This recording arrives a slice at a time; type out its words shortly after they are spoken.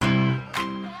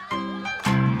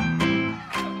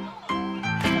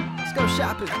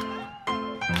shopping.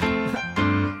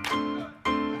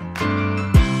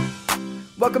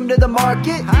 Welcome to the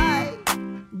market. Hi.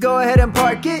 Go ahead and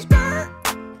park it.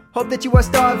 Hope that you are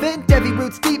starving. Devi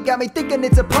roots deep got me thinking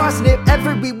it's a parsnip.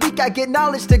 Every week I get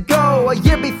knowledge to go. A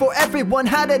year before everyone,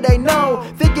 how did they know?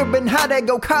 Figuring how to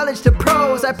go college to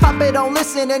pros. I pop it on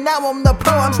listen and now I'm the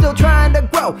pro. I'm still trying to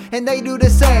grow and they do the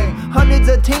same. Hundreds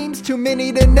of teams, too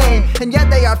many to name. And yet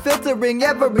they are filtering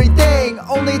everything.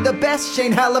 Only the best,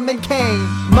 Shane Hallam Kane.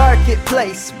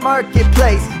 Marketplace,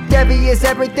 marketplace. Devi is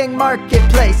everything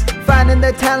marketplace. Finding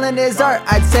the talent is art,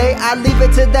 I'd say. I leave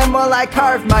it to them while I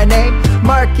carve my name.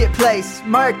 Marketplace,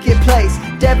 marketplace.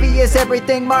 Devi is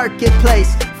everything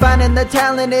marketplace. Finding the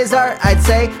talent is art, I'd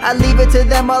say. I leave it to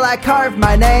them while I carve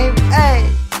my name. Hey.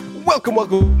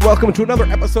 Welcome to another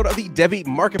episode of the Devi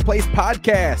Marketplace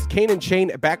Podcast. Kane and Shane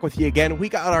back with you again. We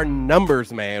got our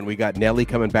numbers, man. We got Nelly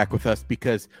coming back with us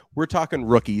because we're talking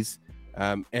rookies.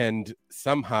 And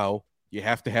somehow you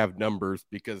have to have numbers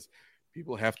because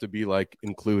people have to be like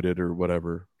included or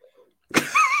whatever.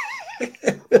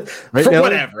 Right,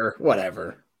 for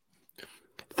whatever.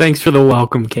 Thanks for the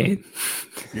welcome, Kane.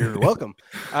 You're welcome.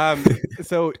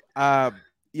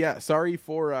 Sorry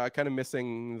for kind of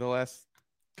missing the last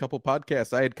couple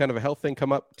podcasts. I had kind of a health thing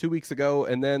come up 2 weeks ago,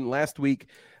 and then last week,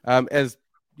 as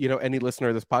you know, any listener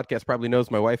of this podcast probably knows,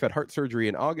 my wife had heart surgery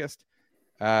in August.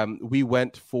 We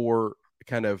went for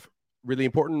kind of really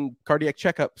important cardiac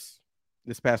checkups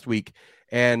this past week,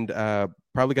 and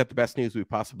probably got the best news we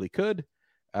possibly could.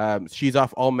 She's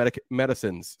off all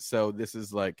medicines, so this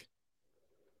is like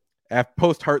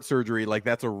post heart surgery, like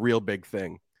that's a real big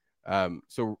thing.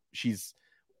 So she's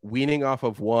weaning off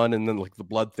of one, and then like the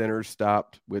blood thinners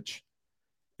stopped, which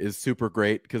is super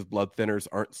great because blood thinners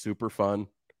aren't super fun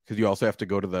because you also have to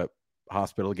go to the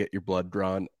hospital to get your blood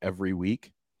drawn every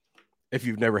week. If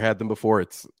you've never had them before,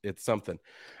 it's something.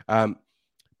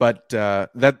 But that's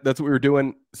what we were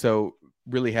doing. So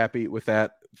really happy with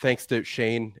that. Thanks to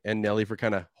Shane and Nelly for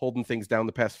kind of holding things down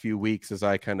the past few weeks as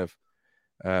I kind of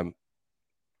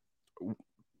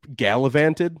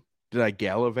gallivanted. Did I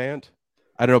gallivant?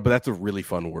 I don't know, but that's a really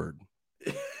fun word.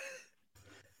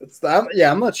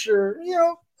 I'm not sure. You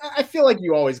know, I feel like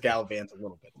you always gallivant a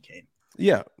little bit, Kane.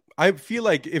 Yeah, I feel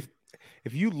like if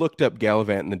you looked up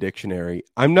gallivant in the dictionary,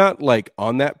 I'm not like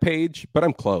on that page, but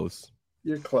I'm close.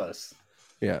 You're close.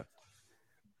 Yeah.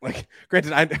 Like,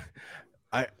 granted,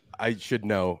 I should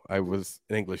know. I was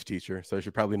an English teacher, so I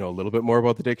should probably know a little bit more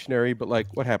about the dictionary, but like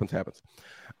what happens.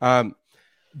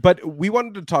 But we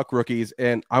wanted to talk rookies,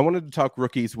 and I wanted to talk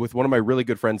rookies with one of my really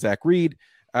good friends, Zach Reed.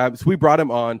 So we brought him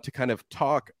on to kind of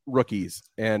talk rookies,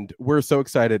 and we're so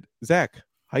excited. Zach,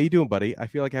 how you doing, buddy? I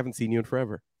feel like I haven't seen you in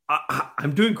forever.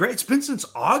 I'm doing great. It's been since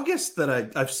August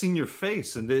that I've seen your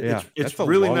face, and it's a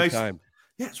really long nice. Time.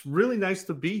 Yeah, it's really nice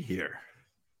to be here.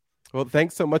 Well,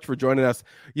 thanks so much for joining us.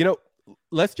 You know,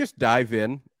 let's just dive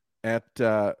in at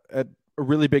a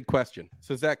really big question.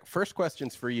 So, Zach, first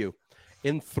question's for you.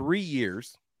 In 3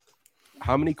 years,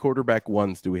 how many quarterback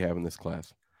ones do we have in this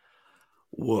class?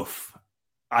 Woof.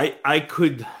 I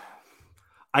could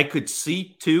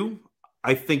see two.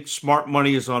 I think smart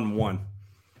money is on one.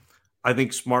 I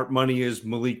think smart money is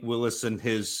Malik Willis and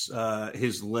his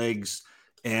legs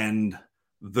and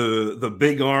the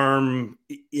big arm.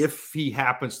 If he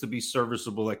happens to be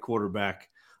serviceable at quarterback,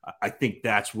 I think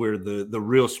that's where the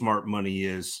real smart money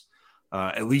is.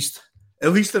 At least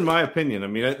in my opinion. I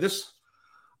mean,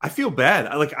 I feel bad.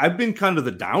 I've been kind of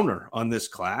the downer on this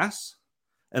class,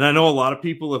 and I know a lot of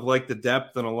people have liked the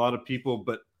depth and a lot of people,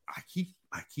 but I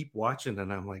keep watching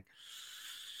and I'm like,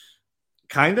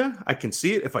 kinda, I can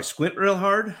see it if I squint real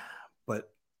hard,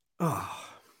 but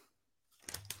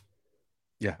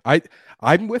yeah,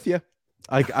 I'm with you.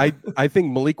 I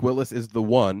think Malik Willis is the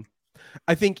one.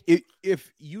 I think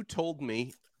if you told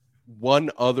me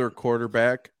one other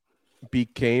quarterback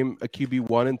became a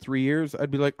QB1 in 3 years,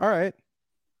 I'd be like, all right.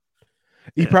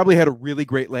 He probably had a really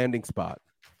great landing spot,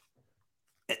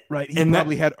 right? He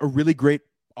probably had a really great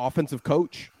offensive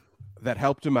coach that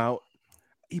helped him out.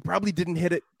 He probably didn't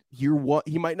hit it year one.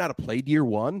 He might not have played year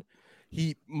one.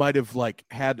 He might have like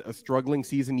had a struggling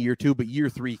season year two, but year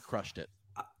three crushed it.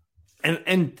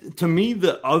 And to me,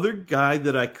 the other guy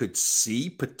that I could see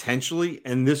potentially,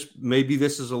 and this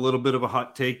is a little bit of a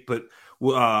hot take, but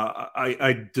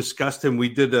I discussed him. We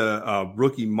did a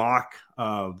rookie mock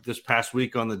this past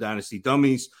week on the Dynasty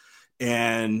Dummies,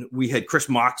 and we had Chris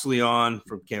Moxley on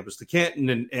from Campus to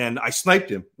Canton, and I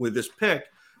sniped him with this pick,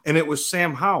 and it was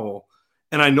Sam Howell.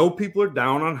 And I know people are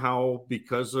down on Howell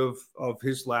because of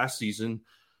his last season.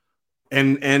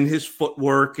 and his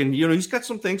footwork, and he's got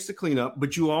some things to clean up.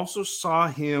 But you also saw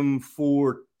him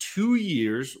for 2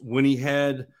 years when he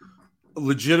had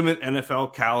legitimate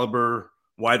NFL caliber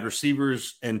wide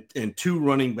receivers and 2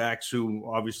 running backs who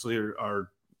obviously are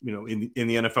in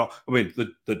the NFL. I mean,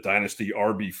 the dynasty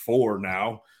RB4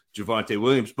 now, Javonte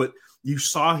Williams, but you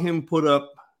saw him put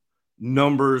up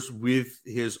numbers with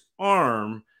his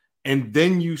arm, and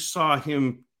then you saw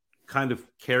him kind of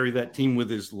carry that team with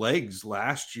his legs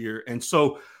last year. And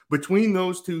so between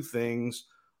those 2 things,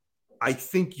 I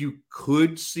think you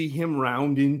could see him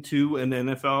round into an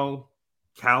NFL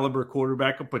caliber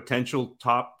quarterback, a potential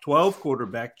top 12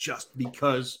 quarterback, just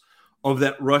because of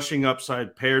that rushing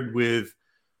upside paired with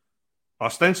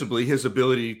ostensibly his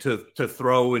ability to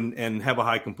throw and have a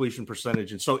high completion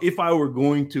percentage. And so if I were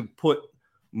going to put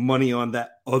money on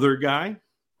that other guy,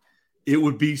 it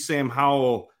would be Sam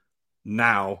Howell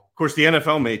now. Of course, the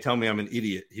NFL may tell me I'm an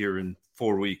idiot here in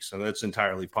 4 weeks, and that's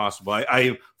entirely possible.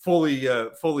 I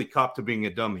fully cop to being a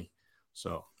dummy.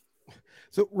 So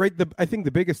right, I think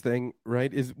the biggest thing,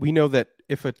 right, is we know that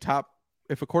if a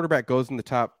quarterback goes in the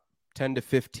top 10 to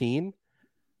 15,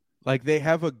 like they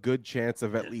have a good chance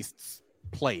of at least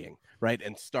playing, right,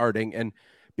 and starting and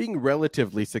being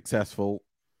relatively successful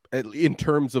in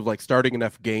terms of like starting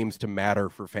enough games to matter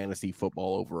for fantasy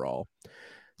football overall.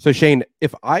 So Shane,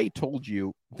 if I told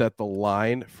you that the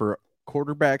line for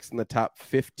quarterbacks in the top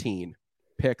 15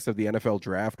 picks of the NFL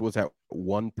draft was at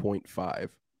 1.5,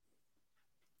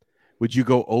 would you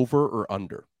go over or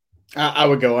under? I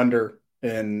would go under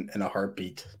in a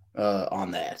heartbeat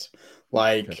on that.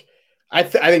 Like, okay. I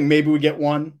think maybe we get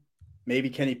one. Maybe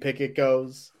Kenny Pickett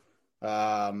goes.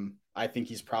 I think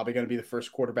he's probably going to be the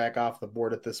first quarterback off the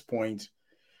board at this point.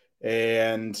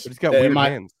 And but he's got weird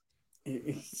hands.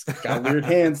 He's got weird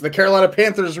hands. The Carolina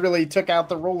Panthers really took out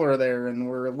the roller there, and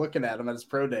we're looking at him at his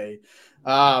pro day.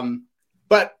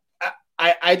 But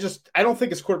I don't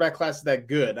think his quarterback class is that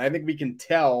good. I think we can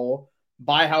tell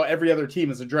by how every other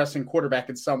team is addressing quarterback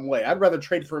in some way. I'd rather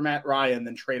trade for Matt Ryan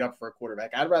than trade up for a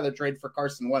quarterback. I'd rather trade for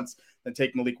Carson Wentz than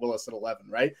take Malik Willis at 11,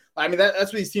 right? I mean, that's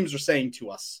what these teams are saying to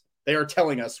us. They are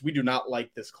telling us we do not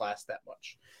like this class that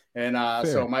much. And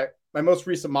so my most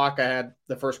recent mock, I had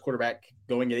the first quarterback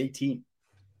going at 18.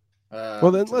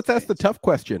 Well, then let's ask the tough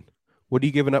question. What are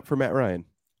you giving up for Matt Ryan?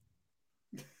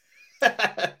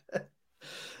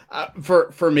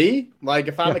 For me, like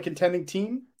if I'm a contending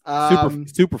team,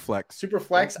 super flex,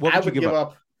 I would give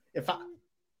up.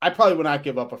 I probably would not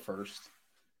give up a first,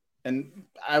 and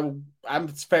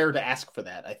it's fair to ask for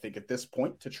that. I think at this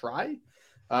point to try.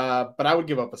 But I would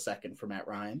give up a second for Matt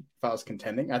Ryan if I was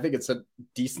contending. I think it's a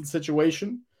decent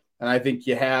situation, and I think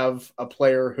you have a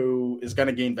player who is going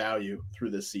to gain value through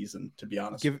this season, to be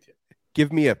honest with you.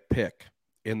 Give me a pick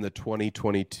in the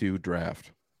 2022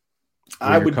 draft.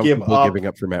 I would giving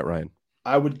up for Matt Ryan.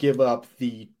 I would give up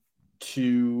the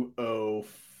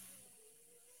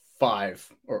 205,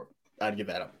 or I'd give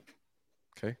that up.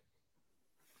 Okay.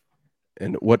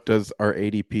 And what does our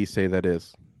ADP say that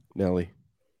is, Nelly?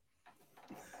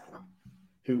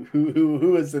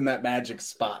 Who is in that magic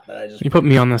spot that I just? You put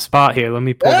me on the spot here. Let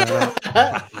me pull that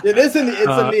up. It's in the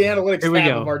analytics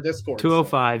tab of our Discord.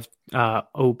 205.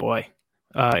 Oh boy,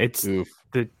 it's the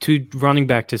 2 running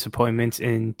back disappointments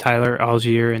in Tyler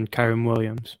Algier and Kyren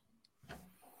Williams.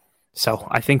 So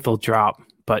I think they'll drop,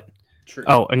 but true.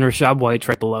 Oh, and Rachaad White's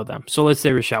right below them. So let's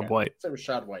say Rachaad White. Say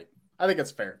Rachaad White. I think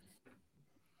it's fair.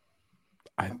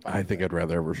 I think I'd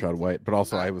rather have Rachaad White, but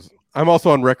also I'm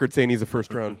also on record saying he's a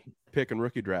first round pick in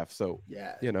rookie draft. So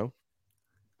yeah,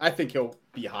 I think he'll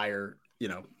be higher,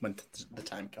 when the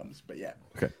time comes. But yeah,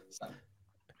 okay.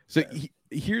 So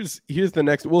here's the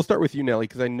next. We'll start with you, Nelly,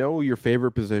 because I know your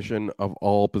favorite position of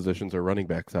all positions are running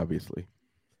backs, obviously.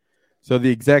 So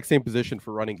the exact same position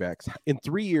for running backs. In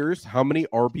 3 years, how many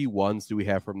RB1s do we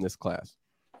have from this class?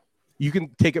 You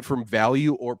can take it from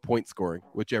value or point scoring,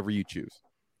 whichever you choose.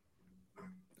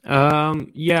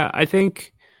 Yeah, I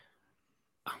think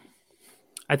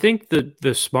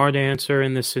the smart answer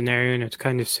in this scenario, and it's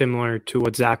kind of similar to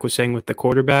what Zach was saying with the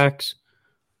quarterbacks,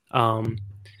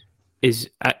 is,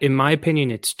 in my opinion,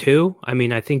 it's 2. I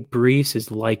mean, I think Breece is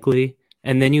likely,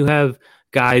 and then you have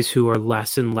guys who are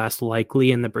less and less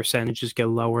likely, and the percentages get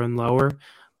lower and lower.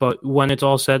 But when it's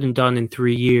all said and done in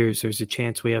 3 years, there's a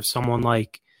chance we have someone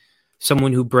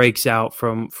who breaks out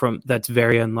from that's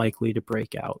very unlikely to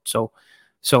break out. So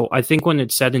I think when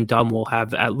it's said and done, we'll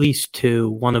have at least 2,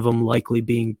 one of them likely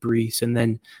being Breece. And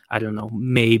then, I don't know,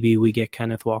 maybe we get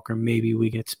Kenneth Walker, maybe we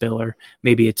get Spiller,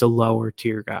 maybe it's a lower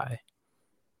tier guy.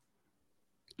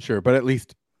 Sure, but at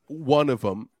least one of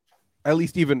them, at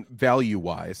least even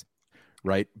value-wise,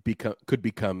 right, could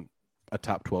become a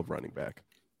top 12 running back,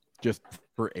 just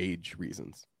for age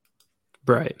reasons.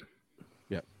 Right.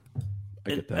 Yeah, I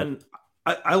get that. And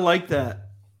I like that.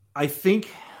 I think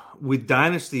with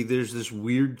Dynasty, there's this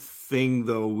weird thing,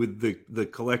 though, with the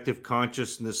collective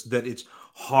consciousness that it's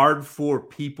hard for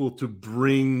people to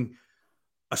bring,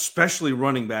 especially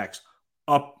running backs,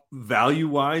 up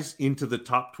value-wise into the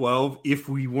top 12 if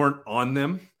we weren't on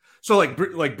them. So like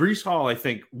Breece Hall, I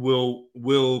think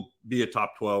will be a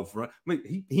top 12. I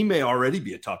mean, he may already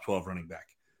be a top 12 running back.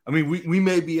 I mean, we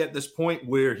may be at this point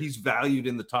where he's valued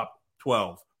in the top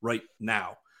 12 right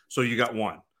now. So you got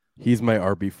one. He's my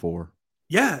RB4.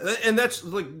 Yeah, and that's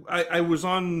like I was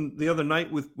on the other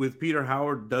night with Peter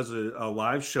Howard does a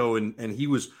live show, and he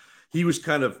was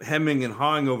kind of hemming and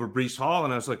hawing over Breece Hall,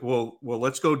 and I was like, well,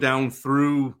 let's go down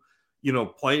through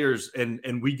players,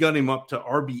 and we got him up to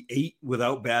RB8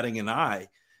 without batting an eye,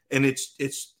 and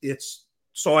it's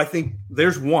so I think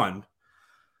there's one,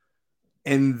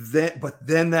 and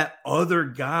then that other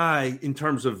guy in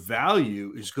terms of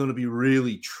value is going to be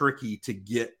really tricky to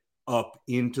get up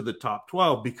into the top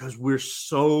 12 because we're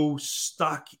so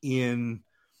stuck in.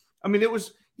 I mean, it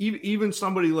was even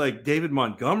somebody like David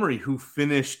Montgomery who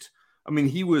finished. I mean,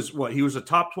 he was a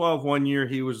top 12 one year.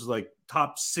 He was like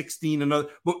top 16 another.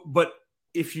 But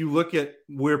if you look at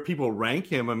where people rank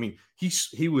him, I mean,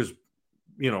 he was,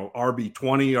 RB20,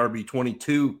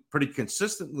 RB22 pretty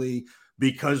consistently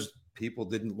because people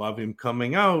didn't love him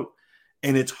coming out.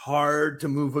 And it's hard to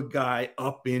move a guy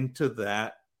up into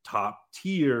that top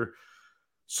tier.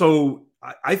 So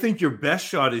I think your best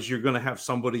shot is you're going to have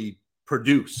somebody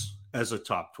produce as a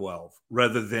top 12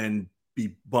 rather than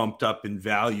be bumped up in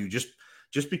value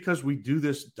just because we do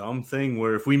this dumb thing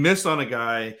where if we miss on a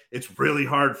guy, it's really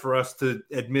hard for us to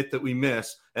admit that we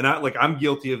miss. And I'm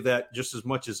guilty of that just as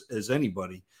much as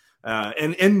anybody.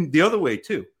 And the other way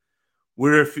too,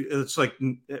 where if it's like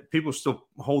people are still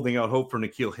holding out hope for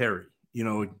N'Keal Harry,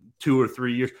 2 or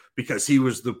 3 years because he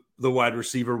was the wide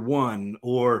receiver one,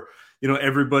 or,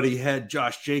 everybody had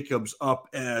Josh Jacobs up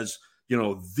as,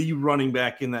 the running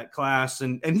back in that class.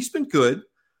 And he's been good,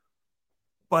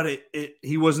 but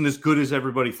he wasn't as good as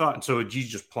everybody thought. And so he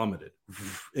just plummeted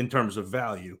in terms of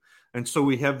value. And so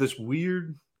we have this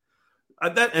weird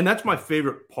and that's my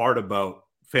favorite part about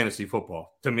fantasy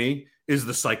football to me is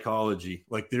the psychology.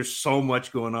 Like there's so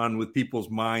much going on with people's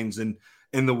minds and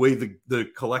the way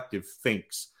the collective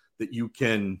thinks that you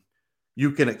can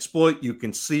exploit, you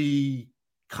can see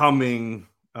coming.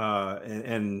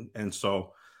 And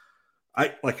so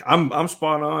I'm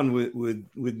spot on with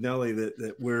Nelly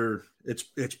that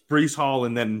it's Breece Hall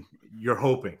and then you're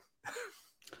hoping.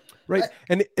 Right.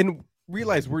 And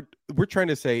realize we're trying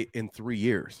to say in 3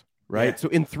 years, right? Yeah. So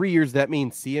in 3 years, that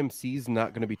means CMC's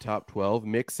not going to be top 12.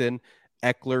 Mixon,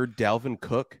 Eckler, Dalvin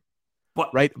Cook,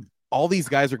 right? All these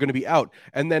guys are going to be out.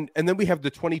 And then we have the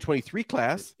 2023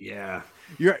 class. Yeah.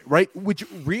 You're right. Which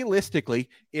realistically,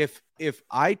 if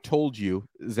I told you,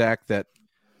 Zach, that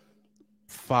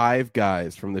 5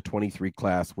 guys from the 23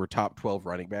 class were top 12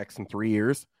 running backs in 3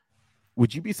 years,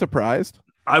 would you be surprised?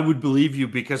 I would believe you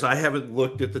because I haven't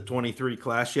looked at the 23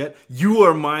 class yet. You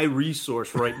are my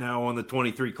resource right now on the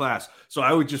 23 class. So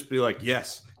I would just be like,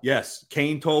 yes.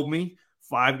 Kane told me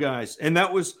 5 guys. And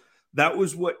that was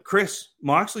what Chris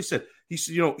Moxley said. He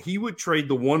said, he would trade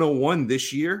the 101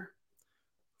 this year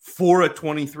for a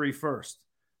 23 first.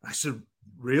 I said,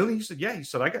 really? He said, yeah. He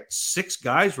said, I got 6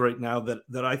 guys right now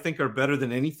that I think are better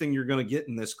than anything you're going to get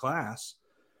in this class.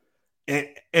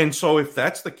 And so if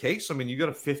that's the case, I mean, you got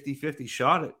a 50-50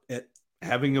 shot at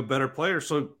having a better player.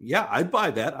 So yeah, I'd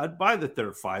buy that. I'd buy that there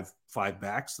are five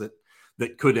backs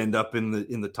that could end up in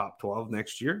the top 12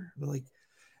 next year. Like,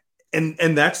 and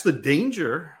that's the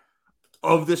danger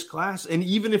of this class. And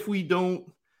even if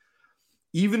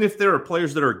there are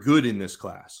players that are good in this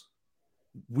class,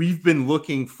 we've been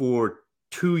looking for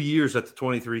 2 years at the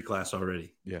 23 class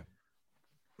already. Yeah.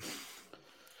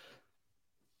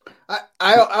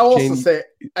 I'll also say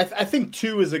I think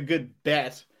 2 is a good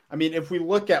bet. I mean, if we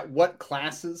look at what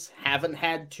classes haven't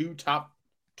had 2 top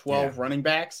 12 running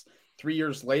backs 3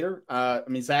 years later, I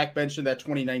mean, Zach mentioned that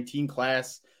 2019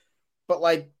 class, but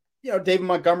David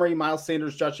Montgomery, Miles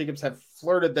Sanders, Josh Jacobs have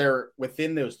flirted there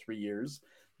within those 3 years.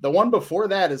 The one before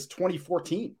that is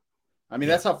 2014. I mean,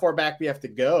 that's how far back we have to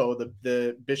go.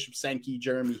 The Bishop Sankey,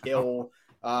 Jeremy Hill,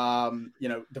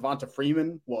 Devonta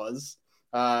Freeman was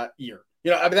year.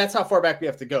 I mean, that's how far back we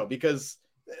have to go because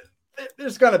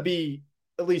there's going to be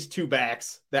at least 2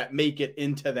 backs that make it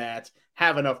into that,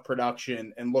 have enough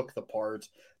production and look the part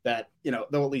that, they'll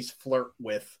at least flirt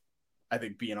with, I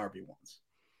think, being RB1s.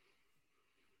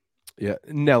 Yeah.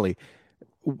 Nelly,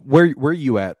 where are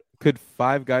you at? Could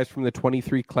 5 guys from the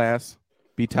 23 class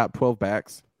be top 12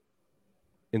 backs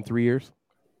in 3 years?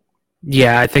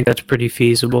 Yeah, I think that's pretty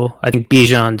feasible. I think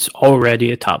Bijan's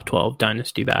already a top 12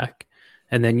 dynasty back.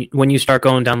 And then when you start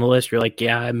going down the list, you're like,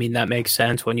 yeah, I mean, that makes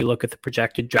sense when you look at the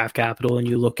projected draft capital and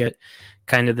you look at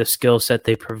kind of the skill set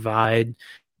they provide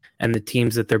and the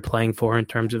teams that they're playing for in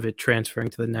terms of it transferring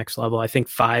to the next level. I think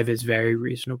 5 is very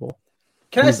reasonable.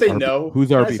 Can I say no? Who's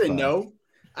Can RB5? I say no?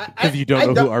 Because you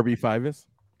don't know who RB5 is?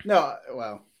 No,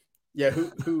 well, yeah,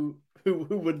 who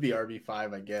would be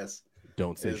RB5, I guess.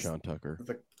 Don't say Sean Tucker.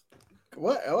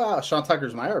 What? Oh, wow, Sean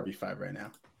Tucker's my RB5 right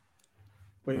now.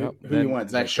 Wait, Well, who do you want?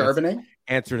 Zach Charbonnet?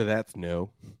 Answer to that's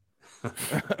no.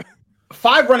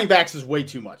 5 running backs is way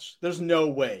too much. There's no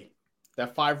way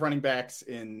that 5 running backs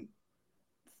in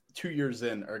 2 years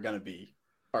in are going to be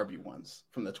RB1s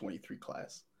from the 23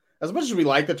 class. As much as we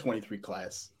like the 23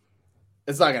 class,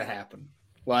 it's not going to happen.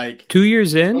 Like 2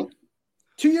 years in?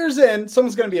 2 years in,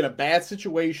 someone's going to be in a bad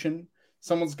situation.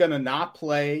 Someone's going to not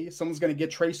play. Someone's going to get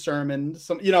Trey Sermon. That's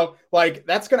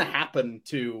going to happen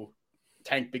to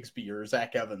Tank Bigsby or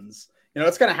Zach Evans.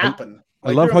 It's going to happen.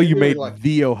 I love how you made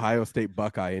the Ohio State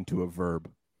Buckeye into a verb.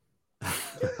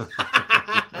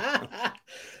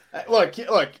 Look,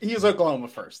 he's Oklahoma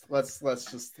first. Let's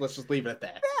just leave it at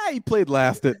that. Yeah, he played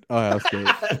last at Ohio State.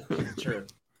 True.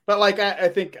 But I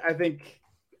think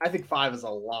 5 is a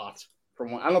lot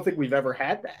from one. I don't think we've ever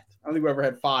had that. I don't think we've ever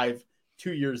had 5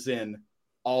 2 years in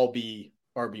all be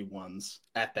RB1s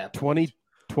at that point.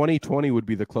 2020 would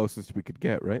be the closest we could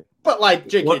get, right? But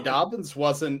J.K. Dobbins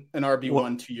wasn't an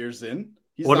RB1 2 years in.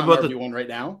 He's not an RB1 right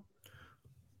now.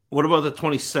 What about the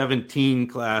 2017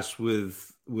 class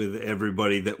with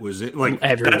everybody that was in? Like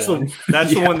everyone.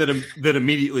 That's the one that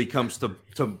immediately comes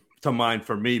to mind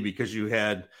for me, because you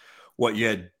had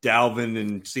Dalvin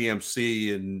and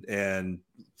CMC and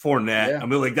Fournette. Yeah. I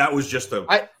mean, like that was just you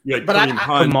had Kareem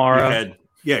Hunt, Kamara.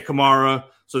 Kamara.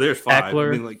 So there's 5. Eckler.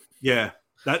 I mean, like, yeah,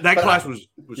 that class was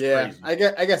crazy. I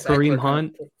guess Kareem Eckler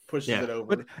Hunt pushes it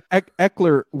over. But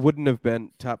Eckler wouldn't have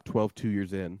been top 12 2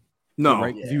 years in. No,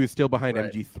 right? He was still behind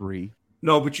MG3.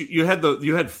 No, but you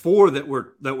had 4 that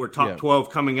were top 12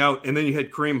 coming out, and then you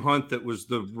had Kareem Hunt that was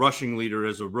the rushing leader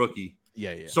as a rookie.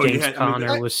 Yeah. So James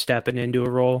Conner was stepping into a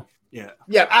role. Yeah.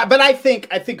 But I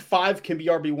think 5 can be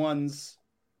RB1s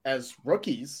as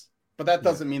rookies, but that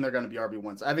doesn't mean they're going to be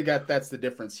RB1s. I think that's the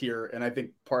difference here, and I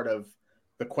think part of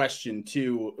the question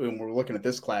too, when we're looking at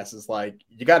this class, is like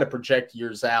you got to project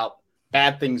years out.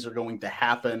 Bad things are going to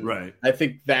happen. Right. I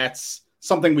think that's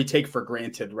something we take for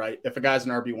granted, right? If a guy's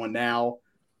an RB1 now,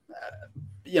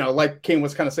 like Kane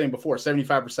was kind of saying before,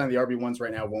 75% of the RB1s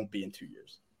right now won't be in 2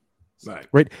 years.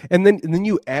 Right. And then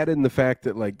you add in the fact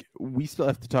that like we still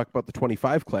have to talk about the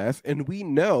 25 class, and we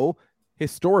know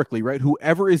historically, right,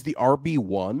 whoever is the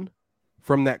RB1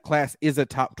 from that class is a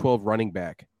top 12 running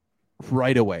back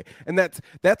right away. And that's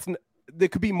there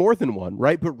could be more than one,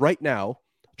 right? But right now,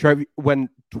 when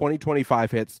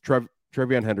 2025 hits,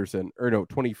 TreVeyon Henderson,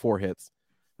 24 hits.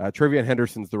 TreVeyon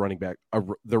Henderson's the running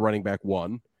back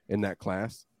 1 in that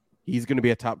class. He's going to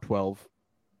be a top 12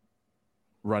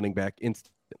 running back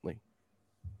instantly.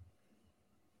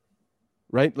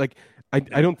 Right? Like, I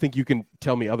don't think you can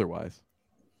tell me otherwise.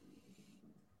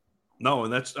 No,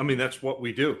 and that's what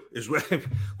we do is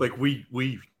like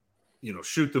we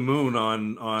shoot the moon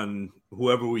on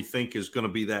whoever we think is going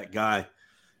to be that guy.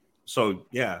 So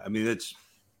yeah, I mean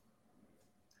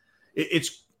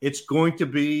it's going to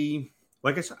be,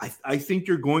 like I said, I think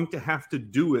you're going to have to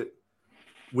do it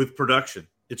with production.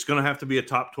 It's going to have to be a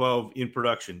top 12 in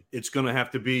production. It's going to have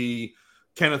to be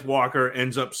Kenneth Walker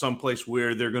ends up someplace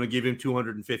where they're going to give him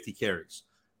 250 carries.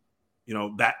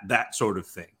 That sort of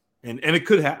thing. And it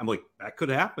could happen. I'm like, that could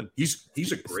happen. He's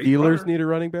a great Steelers runner. Need a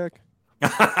running back?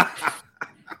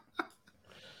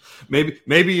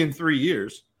 maybe in 3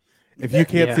 years. If you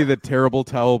can't see the terrible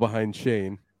towel behind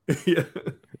Shane. Yeah.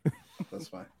 That's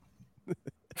fine.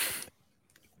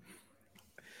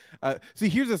 See,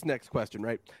 here's this next question,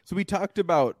 right? So we talked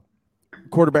about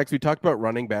quarterbacks, we talked about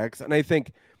running backs, and I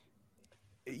think,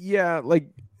 like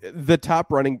the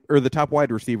top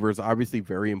wide receiver is obviously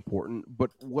very important,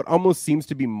 but what almost seems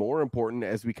to be more important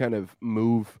as we kind of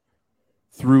move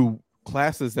through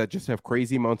classes that just have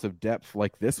crazy amounts of depth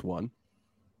like this one,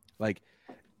 like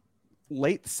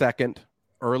late second,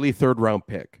 early third round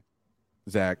pick,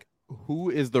 Zach, who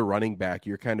is the running back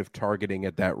you're kind of targeting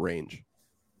at that range?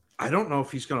 I don't know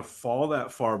if he's going to fall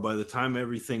that far by the time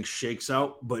everything shakes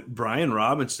out, but Brian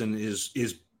Robinson is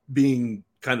being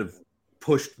kind of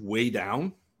pushed way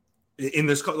down in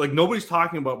this. Like nobody's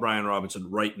talking about Brian Robinson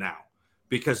right now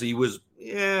because he was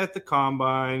at the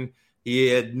combine. He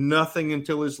had nothing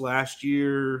until his last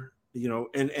year,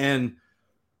 and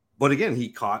But again, he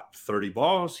caught 30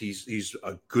 balls. He's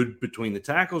a good between the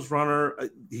tackles runner.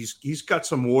 He's got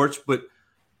some warts, but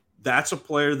that's a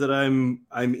player that I'm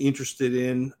interested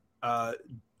in.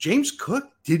 James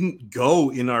Cook didn't go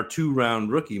in our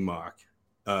 2-round rookie mock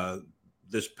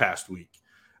this past week.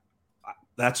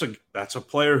 That's a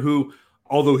player who,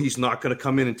 although he's not going to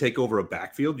come in and take over a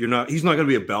backfield, he's not going to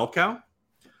be a bell cow.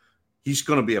 He's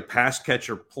going to be a pass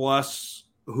catcher plus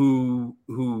who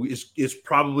is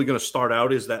probably going to start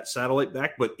out as that satellite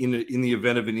back, but in the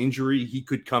event of an injury, he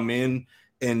could come in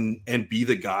and be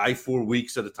the guy 4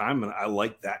 weeks at a time. And I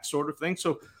like that sort of thing.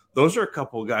 So those are a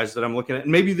couple of guys that I'm looking at.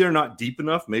 And maybe they're not deep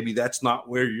enough. Maybe that's not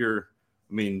where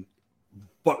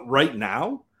but right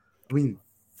now,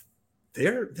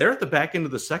 they're at the back end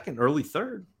of the second, early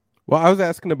third. Well, I was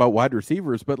asking about wide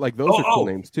receivers, but like those are cool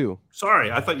names too. Sorry,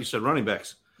 I thought you said running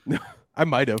backs. No, I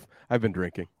might have. I've been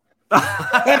drinking.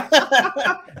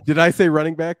 Did I say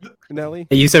running back, Nelly?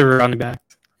 You said running back.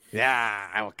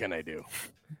 Yeah, what can I do?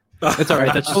 That's all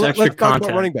right. That's just Let's extra talk about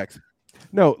content. running backs.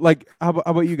 No, like how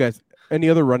about you guys? Any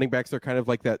other running backs are kind of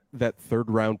like that 3rd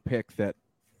round pick, that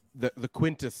the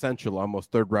quintessential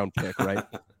almost 3rd round pick, right?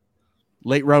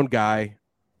 Late round guy,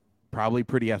 probably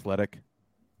pretty athletic.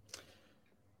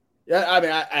 Yeah, I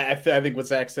mean, I think what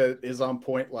Zach said is on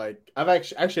point. Like, I've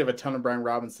actually have a ton of Brian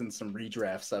Robinson, some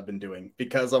redrafts I've been doing,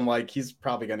 because I'm like, he's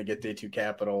probably going to get day 2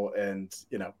 capital, and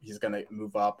he's going to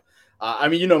move up.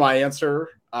 My answer.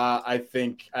 I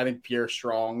think Pierre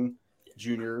Strong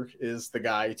Jr. is the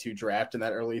guy to draft in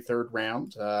that early 3rd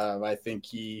round. I think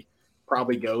he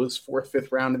probably goes 4th,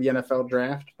 5th round of the NFL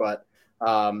draft, but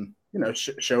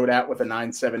showed out with a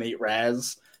 9.78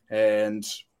 RAS and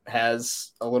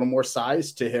has a little more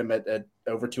size to him at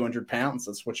over 200 pounds.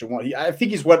 That's what you want. I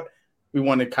think he's what we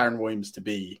wanted Kyren Williams to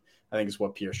be. I think is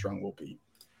what Pierre Strong will be.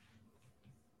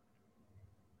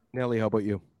 Nelly, how about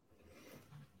you?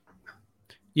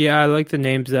 Yeah, I like the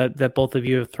names that both of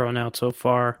you have thrown out so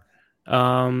far.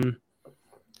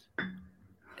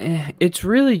 It's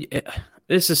really,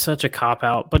 this is such a cop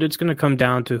out, but it's going to come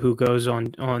down to who goes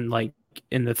on like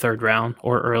in the 3rd round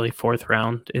or early 4th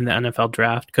round in the NFL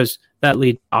draft, because that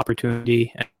leads to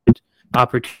opportunity, and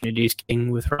opportunities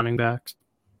king with running backs.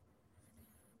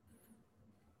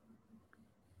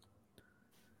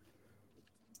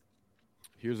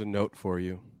 Here's a note for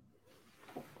you.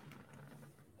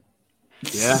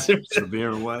 Yeah,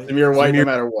 Zamir White. Zamir White, no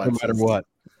matter what. No matter what.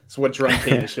 It's what Jerome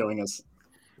Kane is showing us.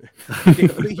 Okay,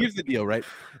 here's the deal, right?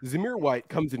 Zamir White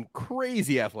comes in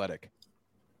crazy athletic.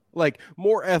 Like,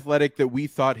 more athletic than we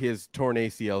thought his torn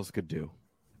ACLs could do.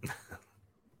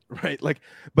 Right? Like,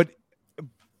 but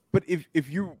if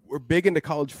you were big into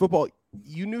college football,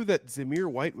 you knew that Zamir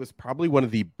White was probably one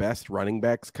of the best running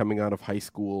backs coming out of high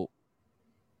school,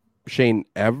 Shane,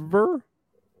 ever?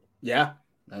 Yeah.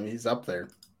 I mean, he's up there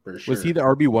for sure. Was he the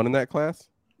RB1 in that class?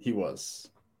 He was.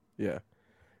 Yeah.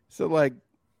 So, like,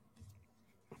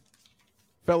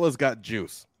 fella's got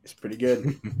juice. He's pretty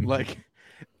good. Like,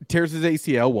 tears his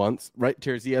ACL once, right?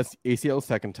 Tears the ACL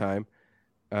second time.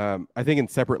 I think in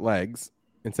separate legs,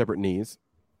 in separate knees.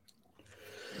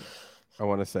 I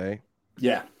want to say.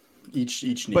 Yeah, each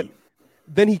knee. But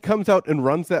then he comes out and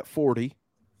runs that 40,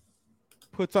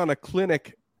 puts on a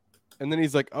clinic, and then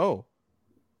he's like, oh,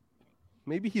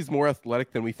 maybe he's more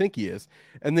athletic than we think he is.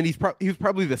 And then he was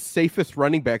probably the safest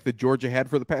running back that Georgia had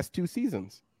for the past 2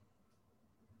 seasons.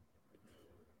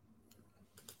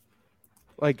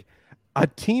 Like, a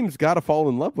team's got to fall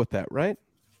in love with that, right?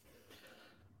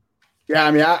 Yeah,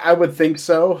 I mean, I would think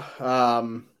so.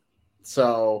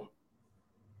 So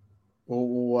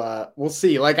we'll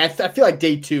see. Like, I feel like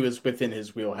day 2 is within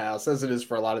his wheelhouse, as it is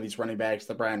for a lot of these running backs,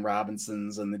 the Brian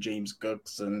Robinsons and the James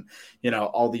Cooks, and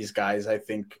all these guys I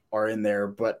think are in there.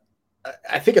 But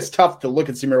I think it's tough to look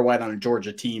at Zamir White on a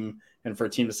Georgia team and for a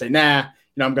team to say, nah,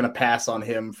 I'm going to pass on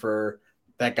him for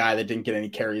that guy that didn't get any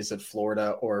carries at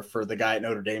Florida, or for the guy at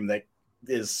Notre Dame that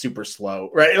is super slow,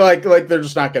 right? Like they're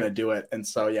just not going to do it. And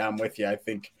so, yeah, I'm with you. I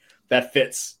think that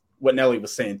fits what Nelly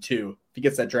was saying too. If he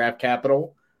gets that draft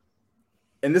capital,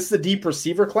 and this is a deep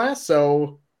receiver class,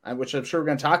 so which I'm sure we're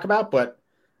going to talk about, but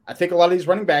I think a lot of these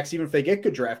running backs, even if they get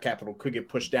good draft capital, could get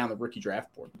pushed down the rookie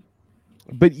draft board.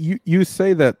 But you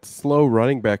say that slow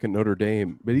running back at Notre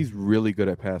Dame, but he's really good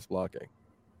at pass blocking.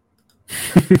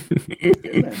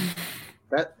 Good, man.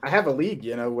 I have a league,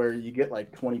 where you get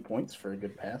like 20 points for a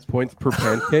good pass. Points per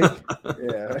pancake?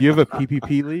 Yeah. Do you have a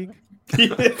PPP league?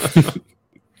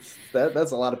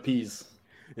 That's a lot of P's.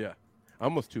 Yeah.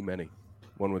 Almost too many,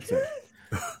 one would say.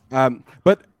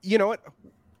 But you know what?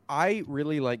 I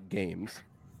really like games.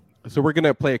 So we're going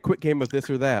to play a quick game of this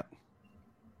or that.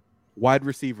 Wide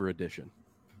receiver edition.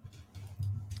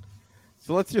 So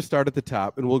So let's just start at the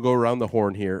top, and we'll go around the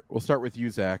horn here. We'll start with you,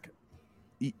 Zach.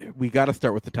 We got to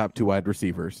start with the top 2 wide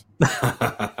receivers.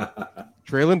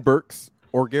 Treylon Burks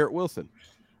or Garrett Wilson?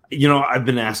 I've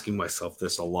been asking myself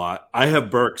this a lot. I have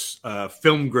Burks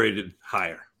film graded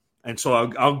higher. And so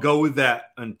I'll go with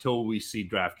that until we see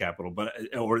draft capital,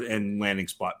 and landing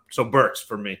spot. So Burks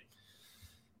for me.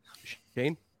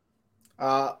 Shane?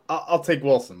 I'll take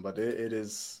Wilson, but it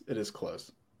is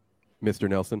close. Mr.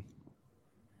 Nelson?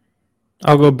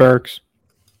 I'll go Burks.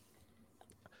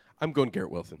 I'm going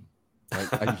Garrett Wilson.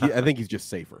 I think he's just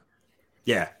safer.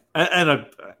 Yeah, and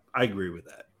I agree with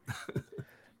that.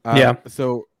 Yeah.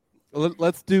 So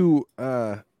let's do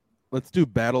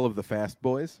Battle of the Fast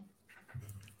Boys.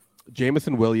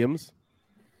 Jameson Williams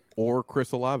or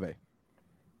Chris Olave?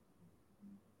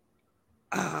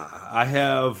 I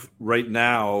have right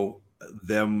now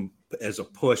them as a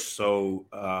push. So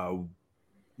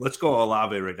let's go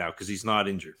Olave right now because he's not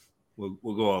injured.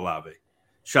 We'll go Olave.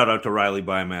 Shout out to Riley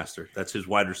Bymaster. That's his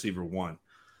wide receiver 1.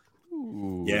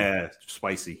 Ooh, yeah,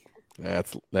 spicy.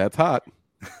 That's hot.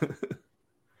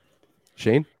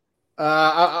 Shane?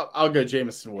 I'll go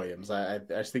Jameson Williams. I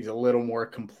just think he's a little more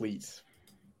complete.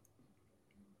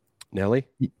 Nelly?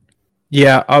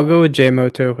 Yeah, I'll go with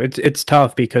JMO too. It's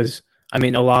tough because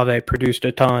Olave produced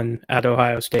a ton at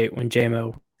Ohio State when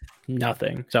JMO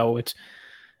nothing. So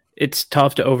it's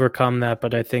tough to overcome that,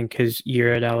 but I think his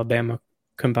year at Alabama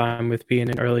combined with being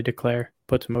an early declare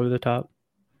puts him over the top.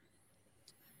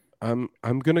 I'm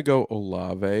gonna go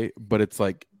Olave, but it's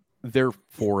like they're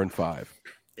 4 and 5.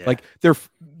 Yeah. Like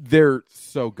they're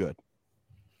so good.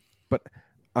 But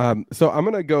so I'm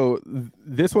gonna go.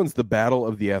 This one's the battle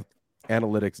of the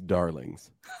analytics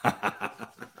darlings.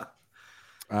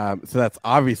 So that's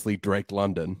obviously Drake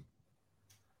London.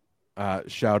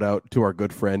 Shout out to our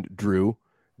good friend Drew,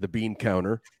 the bean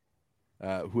counter,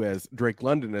 who has Drake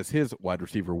London as his wide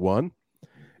receiver 1.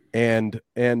 And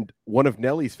one of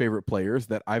Nelly's favorite players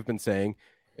that I've been saying,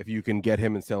 if you can get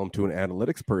him and sell him to an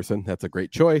analytics person, that's a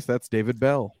great choice. That's David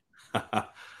Bell. I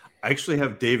actually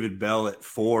have David Bell at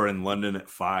 4 and London at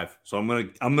 5. So I'm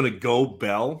gonna go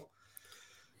Bell.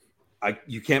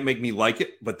 You can't make me like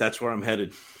it, but that's where I'm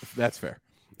headed. That's fair.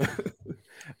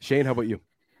 Shane, how about you?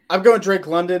 I'm going Drake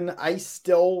London. I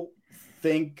still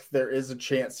think there is a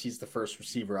chance he's the first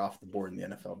receiver off the board in the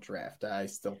NFL draft. I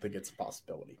still think it's a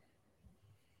possibility.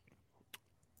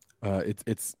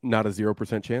 It's not a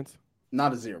 0% chance.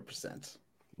 Not a 0%.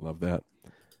 Love that,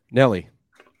 Nelly.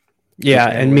 Yeah,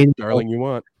 and darling, you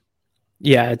want?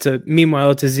 Yeah, it's a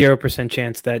 0%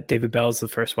 chance that David Bell is the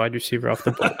first wide receiver off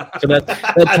the board. So that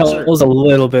tells a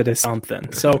little bit of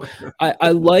something. So I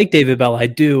like David Bell. I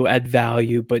do add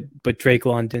value, but Drake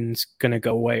London's going to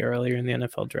go way earlier in the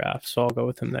NFL draft, so I'll go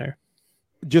with him there.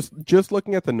 Just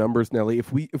looking at the numbers, Nelly,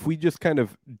 if we just kind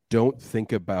of don't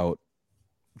think about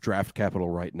draft capital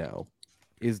right now,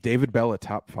 is David Bell a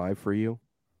top 5 for you?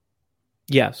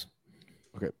 Yes.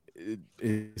 Okay.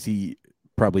 Is he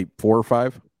probably 4 or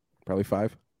 5? Probably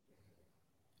 5.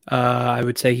 I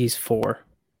would say he's 4.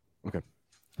 Okay,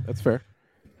 that's fair.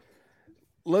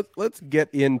 Let's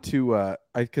get into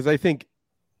because I think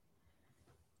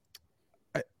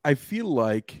I feel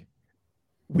like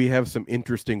we have some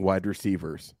interesting wide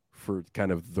receivers for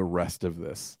kind of the rest of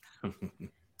this.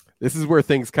 This is where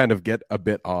things kind of get a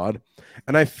bit odd,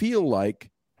 and I feel like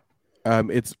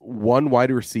it's one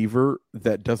wide receiver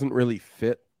that doesn't really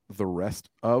fit the rest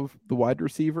of the wide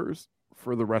receivers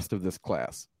for the rest of this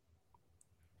class.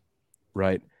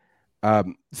 Right.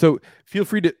 So feel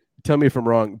free to tell me if I'm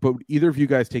wrong, but would either of you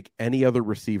guys take any other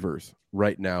receivers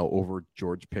right now over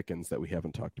George Pickens that we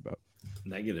haven't talked about?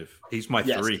 Negative. He's my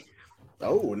 3.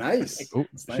 Oh, nice. Oh,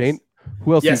 Nice. Shane,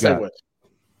 who else Yes, you got? I would.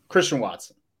 Christian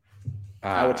Watson.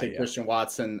 I would take yeah. Christian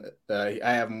Watson. I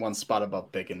have him 1 spot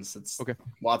above Pickens. It's Okay.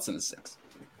 Watson is 6.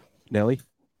 Nelly?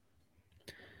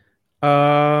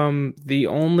 The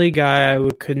only guy I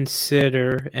would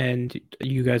consider, and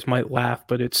you guys might laugh,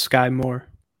 but it's Sky Moore.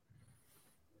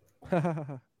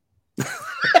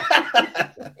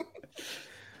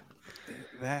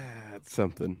 That's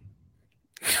something.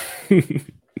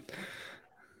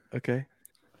 Okay.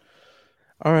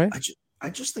 All right. I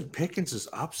just think Pickens'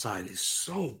 upside is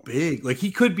so big. Like,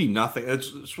 he could be nothing.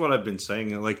 That's what I've been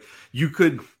saying. Like, you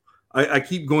could – I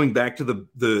keep going back to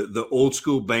the old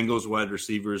school Bengals wide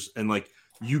receivers, and, like,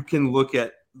 you can look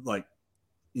at, like,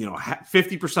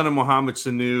 50% of Mohamed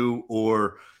Sanu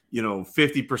or,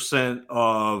 50%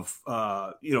 of,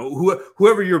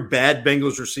 whoever your bad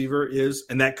Bengals receiver is,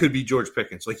 and that could be George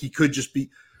Pickens. Like, he could just be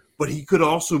 – but he could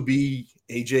also be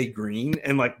A.J. Green,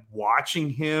 and, like, watching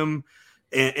him –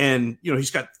 and he's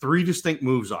got 3 distinct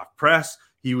moves off press.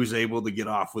 he was able to get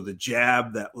off with a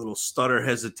jab, that little stutter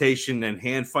hesitation and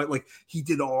hand fight. Like, he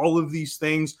did all of these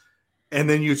things, and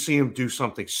then you'd see him do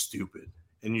something stupid,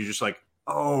 and you're just like,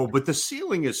 oh, but the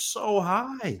ceiling is so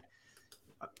high.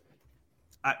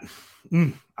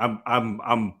 I'm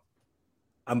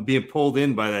being pulled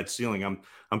in by that ceiling.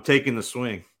 I'm taking the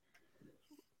swing.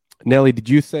 Nelly, did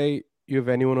you say you have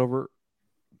anyone over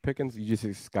Pickens? You just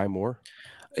say Sky Moore?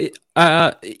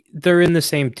 They're in the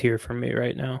same tier for me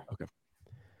right now. Okay.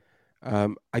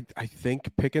 I think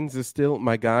Pickens is still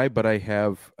my guy, but I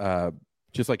have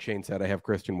just like Shane said, I have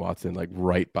Christian Watson like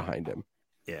right behind him.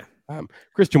 Yeah.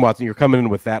 Christian Watson, you're coming in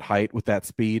with that height, with that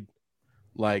speed,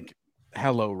 like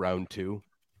hello round 2,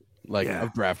 like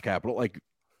of draft capital, like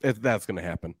that's going to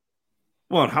happen.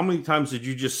 Well, and how many times did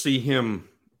you just see him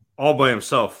all by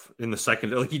himself in the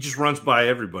second? Like, he just runs by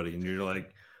everybody, and you're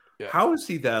like, how is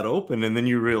he that open? And then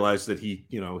you realize that he's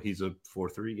a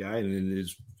 4.3 guy and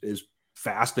is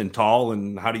fast and tall,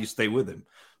 and how do you stay with him?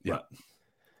 Yeah.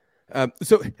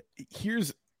 So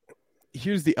here's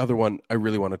the other one I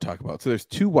really want to talk about. So there's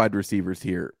 2 wide receivers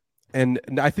here, and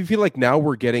I feel like now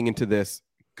we're getting into this.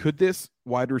 Could this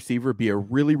wide receiver be a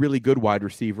really, really good wide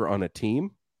receiver on a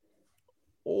team,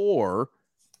 or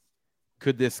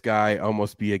could this guy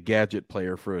almost be a gadget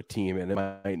player for a team, and it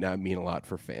might not mean a lot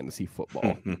for fantasy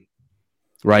football?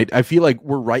 Right? I feel like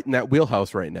we're right in that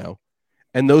wheelhouse right now.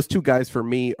 And those 2 guys for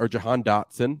me are Jahan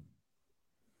Dotson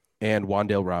and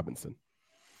Wan'Dale Robinson.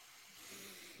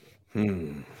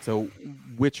 So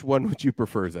which one would you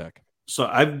prefer, Zach? So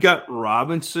I've got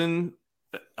Robinson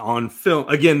on film.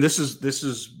 Again, this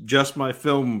is just my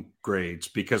film grades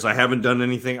because I haven't done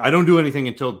anything. I don't do anything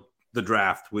until the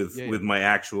draft with my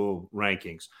actual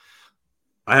rankings.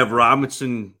 I have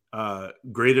Robinson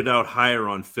graded out higher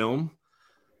on film.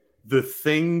 The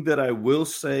thing that I will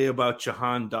say about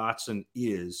Jahan Dotson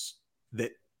is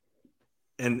that,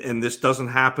 and this doesn't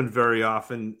happen very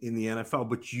often in the NFL,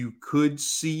 but you could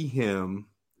see him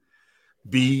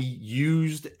be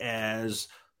used as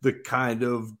the kind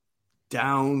of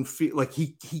downfield, like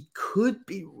he could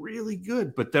be really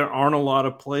good, but there aren't a lot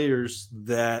of players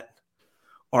that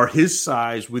are his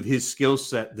size with his skill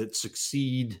set that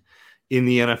succeed in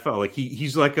the NFL. Like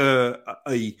he's like a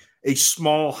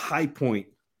small high point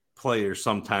player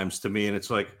sometimes to me, and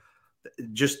it's like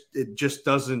it just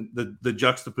doesn't, the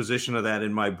juxtaposition of that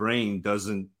in my brain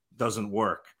doesn't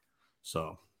work.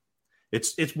 So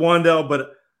it's Wan'Dale,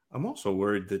 but I'm also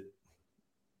worried that,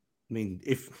 I mean,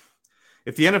 if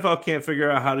the NFL can't figure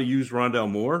out how to use Rondale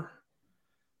Moore,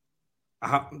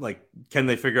 can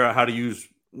they figure out how to use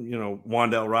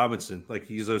Wan'Dale Robinson? Like,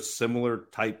 he's a similar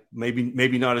type,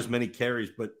 maybe not as many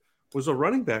carries, but was a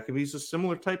running back, and he's a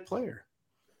similar type player.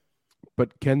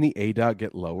 But can the ADOT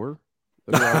get lower?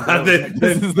 This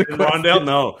is the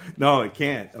Rondale? No, it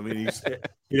can't. I mean,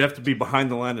 you'd have to be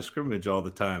behind the line of scrimmage all the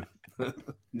time.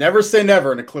 Never say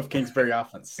never in a Cliff Kingsbury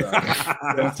offense. So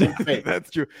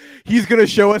that's true. He's going to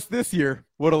show us this year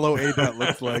what a low ADOT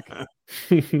looks like.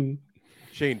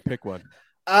 Shane, pick one.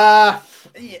 I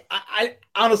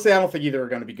honestly, I don't think either are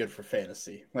going to be good for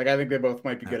fantasy. Like, I think they both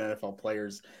might be good NFL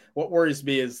players. What worries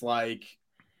me is, like,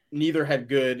 neither had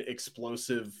good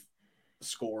explosive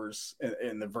scores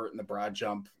in the vert and the broad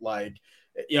jump. Like,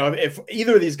 if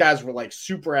either of these guys were like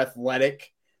super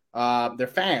athletic, they're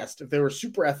fast. If they were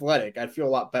super athletic, I'd feel a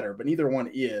lot better, but neither one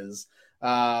is. So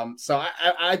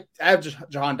I have just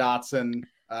Jahan Dotson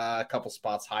a couple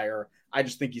spots higher. I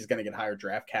just think he's going to get higher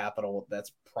draft capital.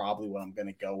 That's probably what I'm going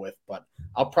to go with, but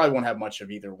I'll probably won't have much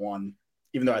of either one,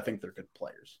 even though I think they're good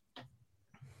players.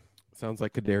 Sounds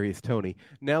like Kadarius Toney.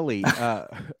 Nelly,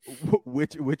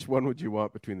 which one would you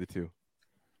want between the 2?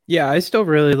 Yeah, I still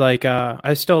really like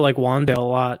Wan'Dale a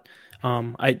lot.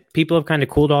 People have kind of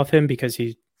cooled off him because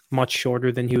he's much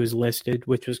shorter than he was listed,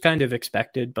 which was kind of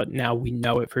expected, but now we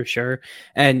know it for sure.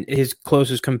 And his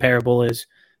closest comparable is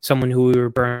someone who we were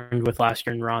burned with last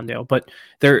year in Rondale. But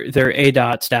their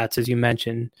ADOT stats, as you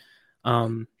mentioned,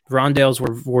 Rondale's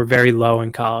were very low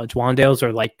in college. Wan'Dale's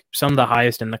are like some of the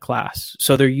highest in the class.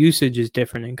 So their usage is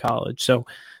different in college.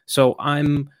 So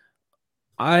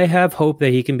I have hope that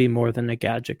he can be more than a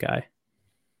gadget guy.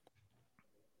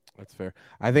 That's fair.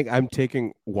 I think I'm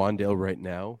taking Wan'Dale right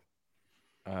now.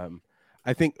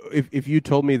 I think if you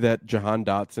told me that Jahan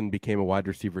Dotson became a wide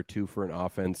receiver 2 for an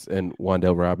offense and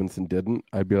Wan'Dale Robinson didn't,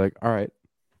 I'd be like, all right.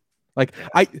 Like,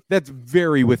 that's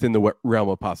very within the realm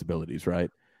of possibilities,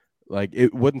 right? Like,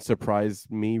 it wouldn't surprise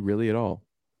me really at all.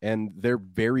 And they're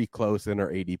very close in our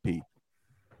ADP.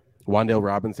 Wan'Dale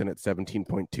Robinson at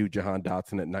 17.2, Jahan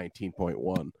Dotson at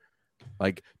 19.1.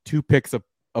 Like, 2 picks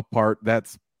apart,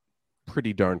 that's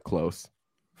pretty darn close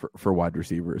for wide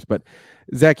receivers. But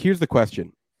Zach, here's the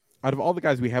question: out of all the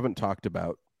guys we haven't talked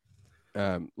about,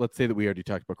 let's say that we already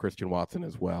talked about Christian Watson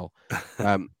as well.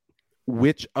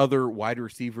 Which other wide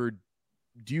receiver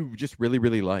do you just really,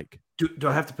 really like? Do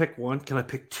I have to pick one? Can I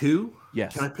pick two?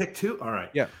 Yes. Can I pick two? All right.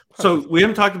 Yeah. So we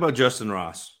haven't talked about Justin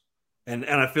Ross, and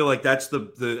I feel like that's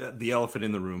the elephant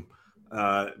in the room.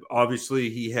 Obviously,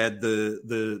 he had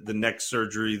the neck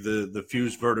surgery, the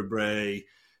fused vertebrae,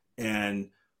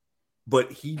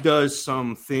 but he does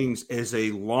some things as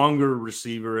a longer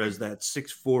receiver, as that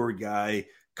 6'4" guy,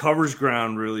 covers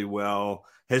ground really well,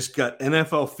 has got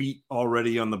NFL feet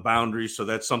already on the boundary. So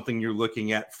that's something you're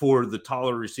looking at for the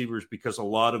taller receivers, because a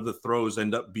lot of the throws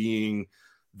end up being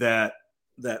that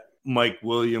Mike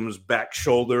Williams back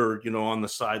shoulder, on the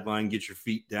sideline, get your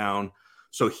feet down.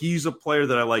 So he's a player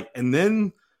that I like. And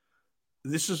then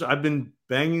I've been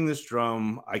banging this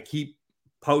drum. I keep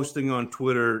posting on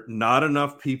Twitter. Not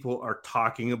enough people are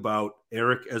talking about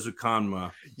Eric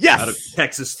Ezukanma out of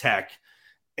Texas Tech.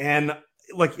 And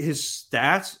like his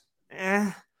stats,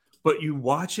 but you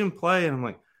watch him play and I'm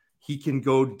like, he can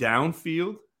go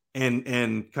downfield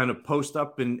and kind of post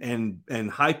up and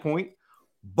high point,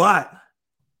 but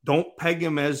don't peg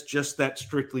him as just that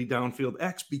strictly downfield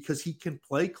X, because he can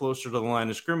play closer to the line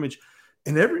of scrimmage.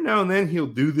 And every now and then he'll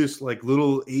do this like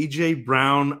little AJ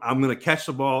Brown, I'm going to catch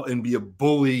the ball and be a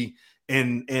bully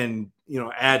and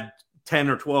add 10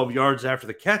 or 12 yards after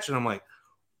the catch. And I'm like,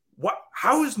 what?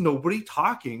 How is nobody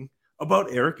talking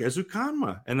about Eric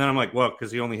Ezukanma? And then I'm like, well,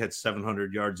 because he only had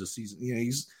 700 yards this season.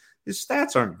 His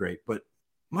stats aren't great, but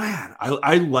man,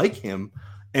 I like him.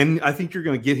 And I think you're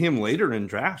going to get him later in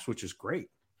drafts, which is great.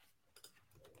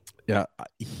 Yeah,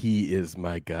 he is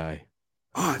my guy.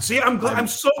 Oh, see, I'm glad. I'm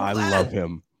so glad. I love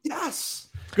him. Yes.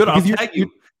 Good. I'll tag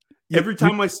you. Every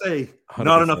time I say 100%.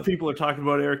 Not enough people are talking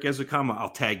about Eric Ezukanma, I'll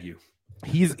tag you.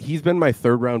 He's been my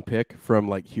third round pick from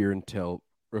like here until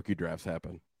rookie drafts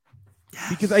happen. Yes.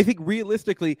 Because I think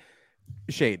realistically,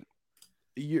 Shane,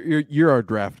 you're our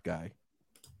draft guy.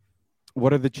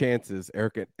 What are the chances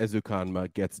Eric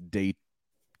Ezukanma gets day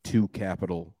 2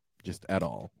 capital just at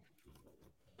all?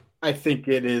 I think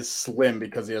it is slim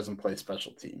because he doesn't play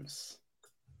special teams.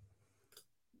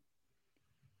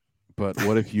 But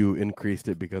what if you increased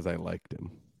it because I liked him?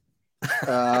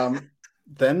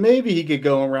 Then maybe he could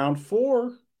go around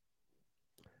 4.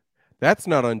 That's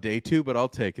not on day 2, but I'll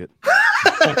take it.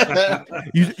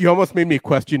 You almost made me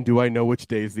question, do I know which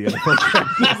days the NFL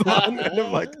draft is on? And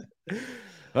I'm like,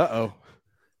 uh-oh.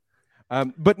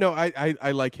 But no,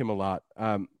 I like him a lot.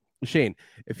 Shane,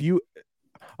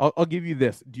 I'll give you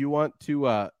this. Do you want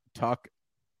to talk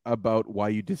about why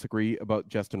you disagree about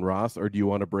Justin Ross, or do you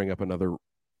want to bring up another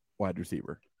wide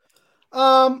receiver?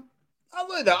 I'll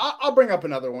bring up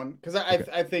another one because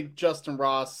I think Justin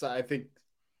Ross, I think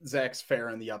Zach's fair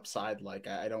on the upside. Like,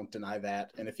 I don't deny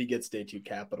that. And if he gets day 2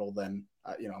 capital, then,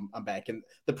 I'm back. And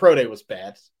the pro day was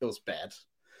bad. It was bad.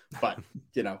 But,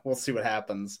 we'll see what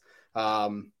happens.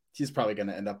 He's probably going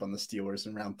to end up on the Steelers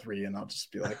in round 3, and I'll just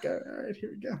be like, all right,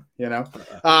 here we go.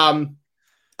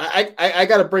 I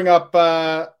got to bring up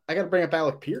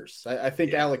Alec Pierce. I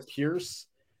think Alec Pierce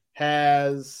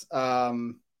has,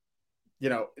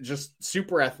 just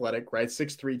super athletic, right?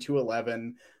 6'3",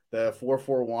 211, the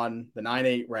 4.41, the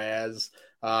 9.8 RAS.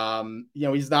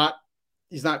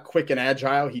 He's not quick and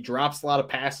agile. He drops a lot of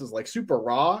passes, like super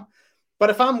raw. But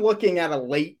if I'm looking at a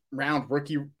late round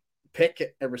rookie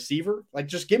pick a receiver, like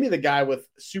just give me the guy with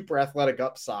super athletic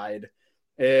upside.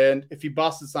 And if he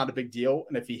busts, it's not a big deal.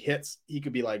 And if he hits, he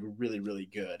could be like really, really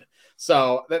good.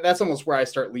 So that's almost where I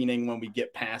start leaning when we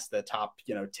get past the top,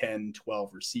 10,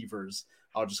 12 receivers.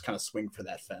 I'll just kind of swing for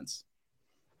that fence.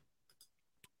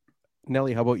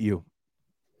 Nelly, how about you?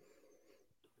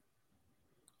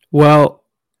 Well,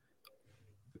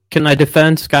 can I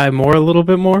defend Sky Moore a little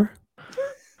bit more?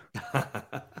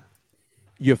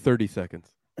 You have 30 seconds.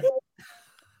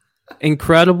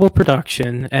 Incredible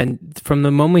production, and from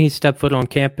the moment he stepped foot on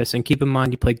campus, and keep in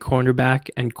mind he played cornerback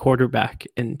and quarterback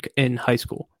in high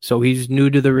school, so he's new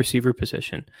to the receiver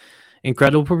position.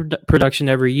 Incredible production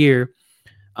every year,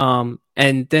 and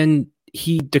then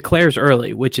he declares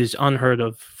early, which is unheard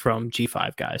of from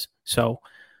G5 guys. So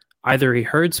either he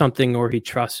heard something or he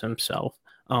trusts himself,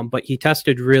 but he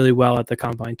tested really well at the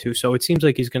combine too, so it seems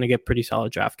like he's going to get pretty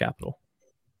solid draft capital.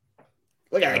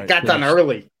 Look, I got done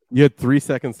early. You had 3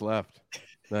 seconds left.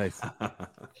 Nice.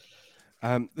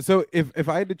 So if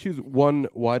I had to choose one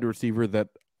wide receiver that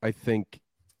I think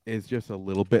is just a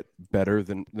little bit better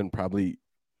than probably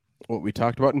what we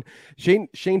talked about, and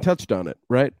Shane touched on it,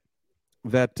 right?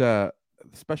 That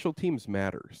special teams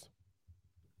matters,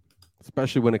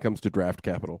 especially when it comes to draft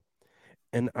capital.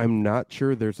 And I'm not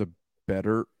sure there's a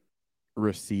better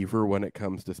receiver when it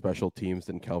comes to special teams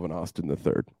than Calvin Austin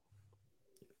III.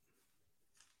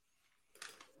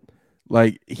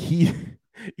 Like he's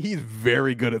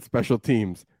very good at special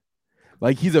teams.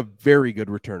 Like he's a very good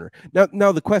returner.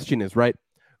 Now the question is, right,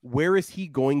 where is he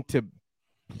going to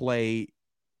play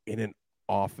in an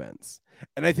offense?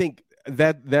 And I think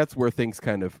that's where things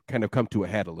kind of come to a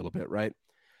head a little bit, right?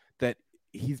 That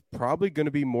he's probably going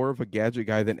to be more of a gadget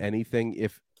guy than anything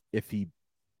if he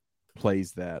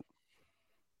plays that.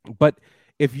 But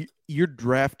if you're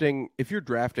drafting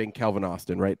Calvin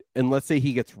Austin, right? And let's say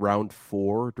he gets round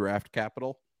 4 draft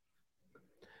capital,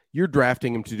 you're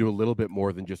drafting him to do a little bit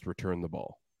more than just return the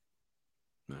ball.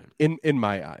 Right. In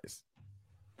my eyes.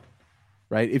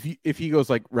 Right? If he goes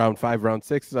like round 5, round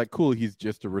 6, it's like cool, he's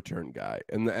just a return guy.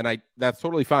 And that's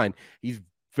totally fine. He's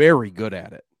very good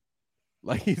at it.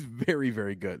 Like he's very,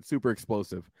 very good, super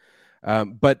explosive.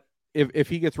 But if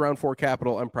he gets round 4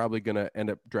 capital, I'm probably going to end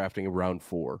up drafting a round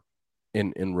 4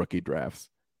 in rookie drafts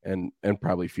and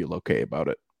probably feel okay about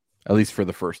it, at least for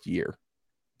the first year.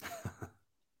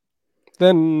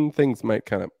 Then things might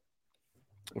kind of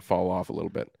fall off a little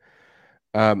bit.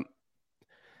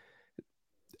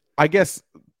 I guess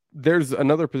there's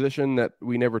another position that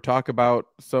we never talk about.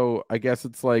 So I guess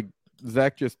it's like,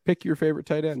 Zach, just pick your favorite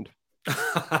tight end.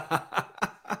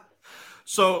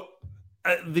 So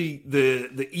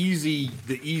the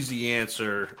easy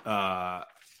answer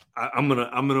I'm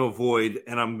gonna avoid,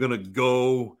 and I'm gonna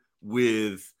go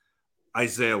with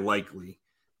Isaiah Likely,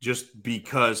 just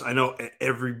because I know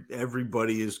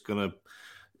everybody is gonna.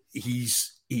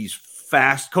 He's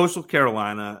fast, Coastal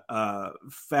Carolina,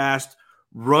 fast,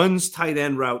 runs tight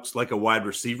end routes like a wide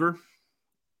receiver,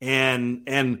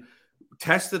 and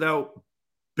tested out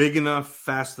big enough,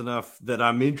 fast enough that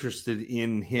I'm interested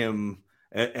in him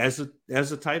as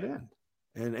a tight end.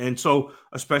 And so,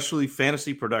 especially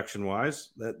fantasy production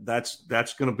wise, that's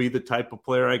going to be the type of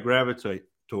player I gravitate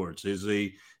towards, is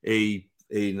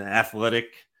an athletic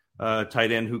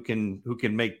tight end who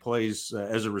can make plays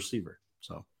as a receiver.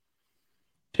 So,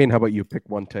 Shane, how about you pick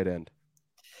one tight end?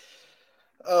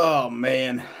 Oh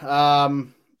man.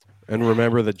 And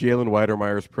remember that Jalen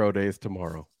Weidermeyer's pro day is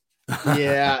tomorrow.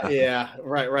 Yeah,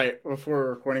 right. Before we're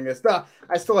recording this, no,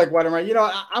 I still like Weidermeyer. You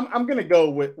know, I'm gonna go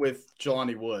with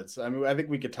Jelani Woods. I mean, I think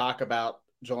we could talk about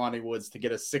Jelani Woods to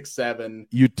get a 6'7".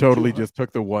 You totally just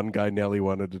took the one guy Nelly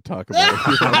wanted to talk about.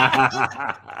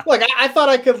 Look, I thought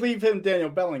I could leave him Daniel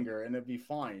Bellinger and it'd be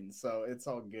fine. So it's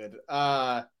all good.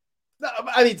 I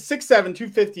mean, 6'7",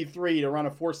 253 to run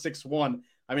a 4.61.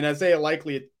 I mean, Isaiah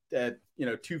Likely at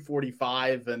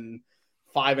 245 and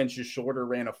 5 inches shorter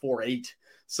ran a 4.8.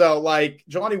 So, like,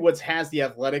 Jelani Woods has the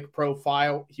athletic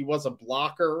profile. He was a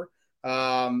blocker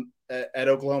at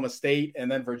Oklahoma State,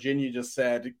 and then Virginia just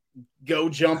said, go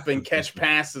jump and catch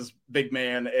passes, big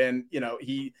man. And,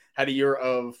 he had a year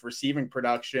of receiving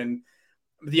production.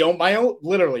 My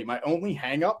only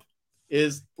hang-up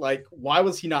is, like, why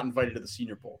was he not invited to the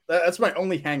Senior Bowl? That's my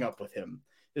only hang-up with him.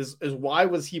 Is why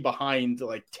was he behind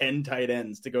like 10 tight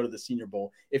ends to go to the Senior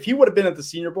Bowl? If he would have been at the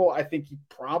Senior Bowl, I think he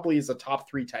probably is a top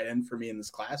 3 tight end for me in this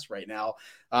class right now.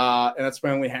 And that's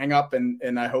my only hang up.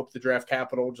 And I hope the draft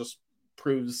capital just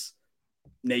proves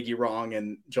Nagy wrong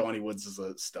and Jelani Woods is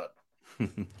a stud.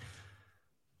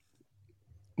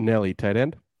 Nelly, tight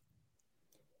end?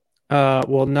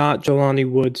 Well, not Jelani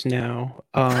Woods now.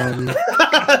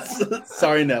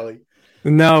 Sorry, Nelly.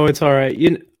 No, it's all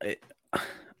right.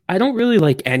 I don't really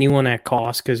like anyone at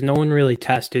cost because no one really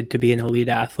tested to be an elite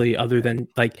athlete other than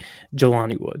like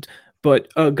Jelani Woods. But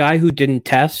a guy who didn't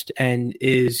test and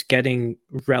is getting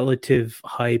relative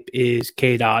hype is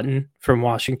Cade Otton from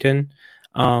Washington.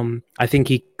 I think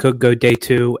he could go day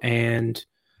 2, and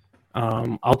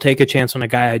I'll take a chance on a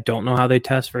guy I don't know how they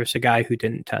test versus a guy who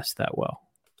didn't test that well.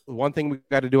 One thing we've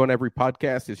got to do on every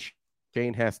podcast is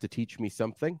Shane has to teach me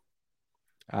something.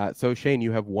 So, Shane,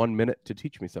 you have 1 minute to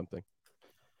teach me something.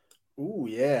 Ooh,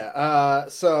 yeah.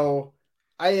 So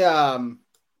I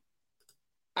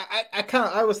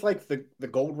was like the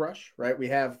gold rush, right? We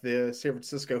have the San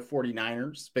Francisco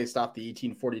 49ers based off the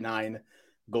 1849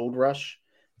 gold rush.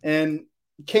 And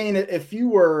Kane, if you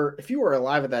were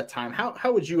alive at that time,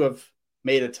 how would you have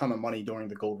made a ton of money during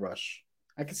the gold rush?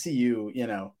 I could see you,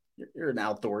 you're an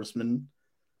outdoorsman.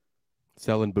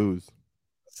 Selling booze.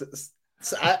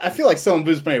 So I feel like selling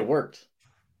booze may have worked.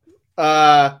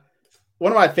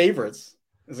 One of my favorites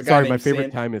is a guy. Sorry, my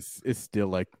favorite time is still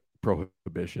like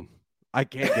Prohibition. I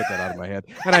can't get that out of my head,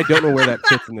 and I don't know where that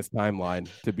fits in this timeline,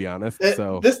 to be honest.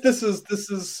 So this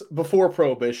is before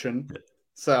Prohibition.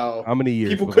 So how many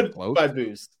years people was couldn't close? buy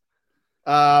booze?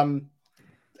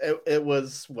 It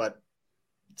was what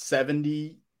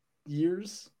 70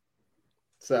 years.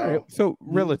 So, All right, so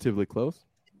relatively close.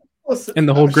 In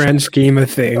the whole grand scheme of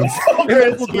things. In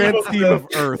the whole grand scheme of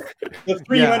Earth. The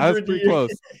 300 Yeah, I was pretty years.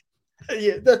 close.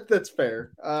 Yeah, that's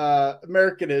fair.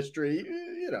 American history,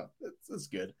 that's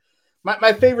good.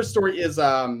 My favorite story is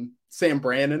Sam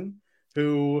Brannon,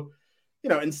 who,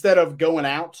 instead of going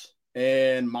out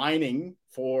and mining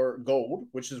for gold,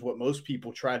 which is what most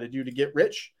people try to do to get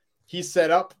rich, he set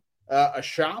up a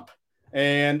shop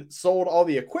and sold all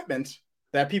the equipment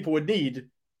that people would need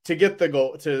to get the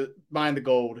gold, to mine the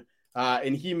gold.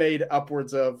 And he made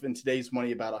upwards of, in today's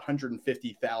money, about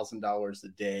 $150,000 a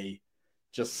day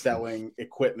just selling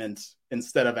equipment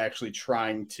instead of actually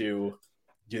trying to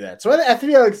do that. So I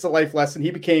feel like it's a life lesson.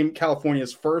 He became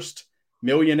California's first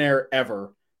millionaire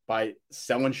ever by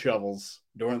selling shovels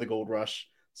during the gold rush.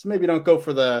 So maybe don't go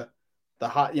for the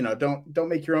hot, don't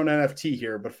make your own NFT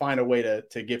here, but find a way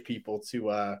to get people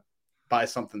to buy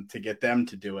something to get them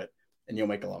to do it, and you'll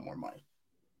make a lot more money.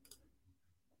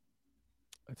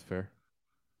 That's fair.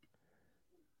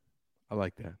 I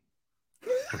like that.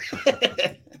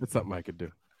 That's something I could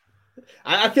do.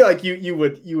 I feel like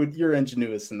you're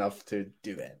ingenious enough to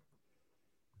do that.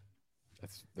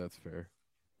 That's fair.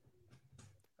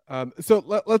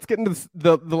 So let's get into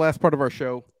the last part of our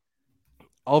show.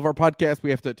 All of our podcasts, we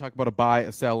have to talk about a buy,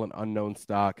 a sell, an unknown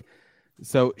stock.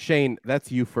 So Shane,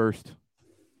 that's you first.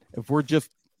 If we're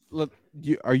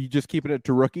are you just keeping it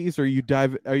to rookies, or are you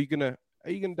gonna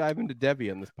dive into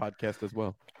Debbie on this podcast as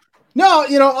well? No,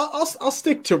 I'll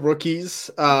stick to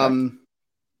rookies.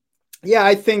 Yeah,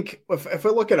 I think if I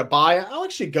look at a buy, I'll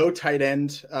actually go tight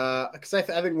end because I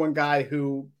think one guy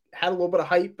who had a little bit of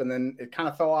hype and then it kind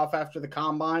of fell off after the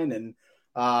combine and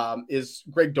is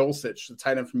Greg Dulcich, the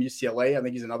tight end from UCLA. I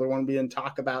think he's another one we didn't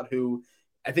talk about who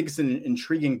I think is an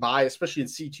intriguing buy, especially in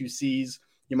C2Cs.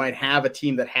 You might have a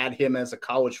team that had him as a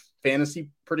college fantasy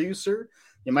producer.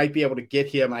 You might be able to get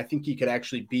him. I think he could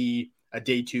actually be a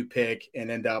day 2 pick and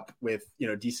end up with,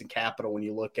 decent capital. When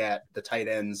you look at the tight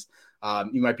ends,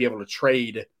 you might be able to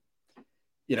trade,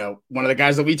 one of the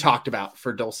guys that we talked about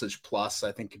for Dulcich plus,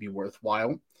 I think could be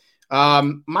worthwhile.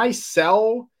 My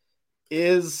sell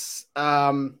is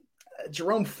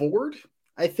Jerome Ford.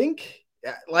 I think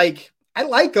I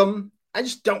like him. I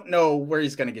just don't know where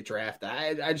he's going to get drafted.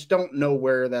 I just don't know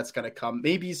where that's going to come.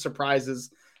 Maybe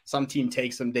surprises. Some team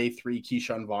takes him day 3,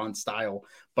 Keyshawn Vaughn style.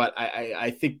 But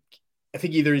I think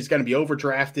either he's going to be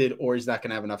overdrafted or he's not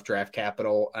going to have enough draft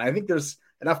capital. And I think there's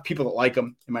enough people that like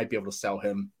him. You might be able to sell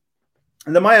him.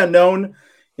 And then my unknown,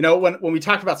 when we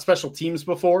talked about special teams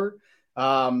before,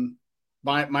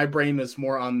 my brain is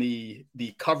more on the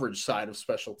coverage side of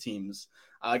special teams.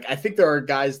 I think there are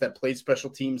guys that played special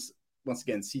teams. Once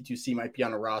again, C2C might be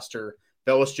on a roster.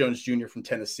 Velus Jones Jr. from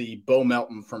Tennessee, Bo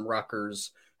Melton from Rutgers,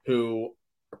 who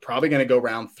are probably going to go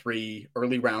round 3,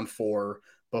 early round 4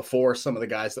 before some of the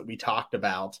guys that we talked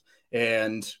about.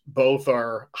 And both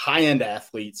are high-end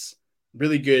athletes,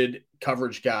 really good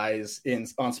coverage guys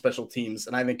on special teams,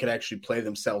 and I think could actually play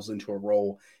themselves into a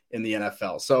role in the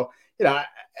NFL. So, I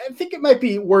think it might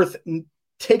be worth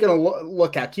taking a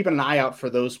look at, keeping an eye out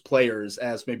for those players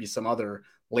as maybe some other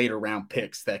later round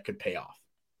picks that could pay off.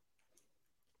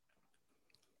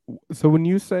 So when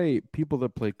you say people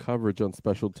that play coverage on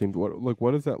special teams,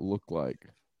 what does that look like?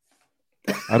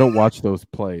 I don't watch those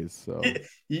plays, so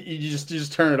you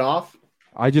just turn it off.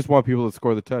 I just want people to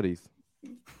score the tutties.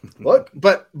 Look,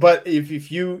 but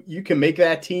if you can make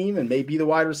that team and maybe the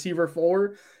wide receiver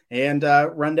forward and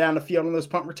run down the field on those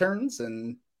punt returns,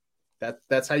 and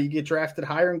that's how you get drafted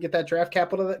higher and get that draft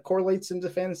capital that correlates into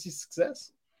fantasy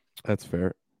success. That's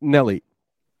fair. Nelly,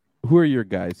 who are your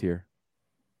guys here?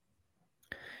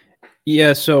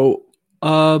 Yeah, so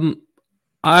I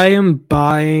am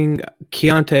buying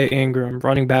Keontae Ingram,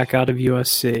 running back out of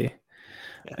USC.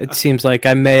 It seems like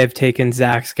I may have taken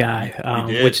Zach's guy,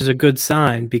 which is a good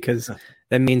sign because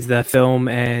that means that film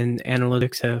and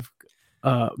analytics have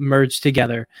merged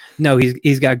together. No,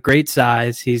 he's got great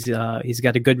size. He's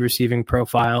got a good receiving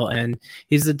profile, and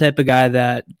he's the type of guy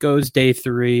that goes day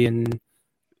 3 and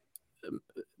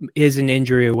is an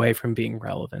injury away from being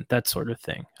relevant, that sort of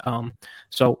thing.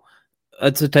 So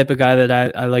that's the type of guy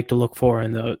that I like to look for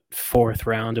in the 4th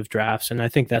round of drafts, and I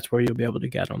think that's where you'll be able to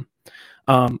get him.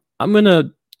 I'm going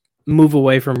to move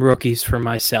away from rookies for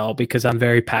my sell because I'm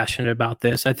very passionate about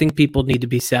this. I think people need to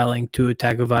be selling Tua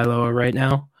Tagovailoa right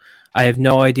now. I have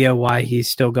no idea why he's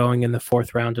still going in the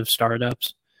 4th round of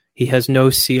startups. He has no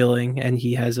ceiling, and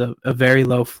he has a very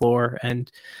low floor,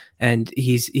 and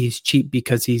he's cheap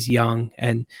because he's young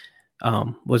and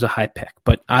was a high pick.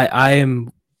 But I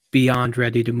am beyond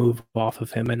ready to move off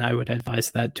of him, and I would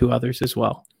advise that to others as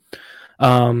well.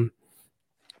 My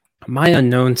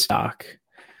unknown stock.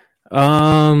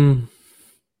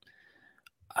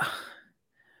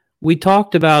 We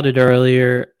talked about it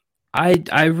earlier.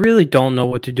 I really don't know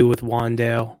what to do with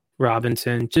Wan'Dale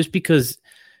Robinson, just because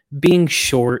being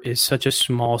short is such a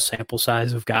small sample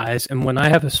size of guys. And when I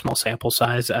have a small sample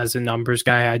size as a numbers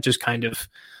guy, I just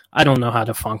I don't know how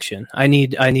to function. I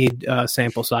need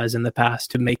sample size in the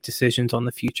past to make decisions on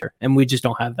the future. And we just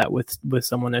don't have that with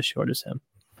someone as short as him.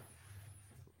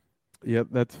 Yep,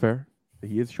 that's fair.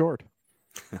 He is short.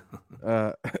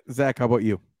 Zach, how about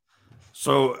you?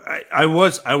 So I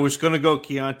was going to go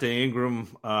Keontae Ingram,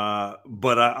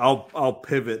 but I'll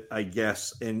pivot, I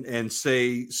guess, and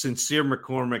say Sincere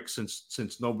McCormick,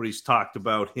 since nobody's talked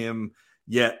about him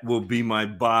yet, will be my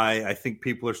buy. I think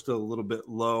people are still a little bit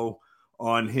low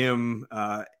on him,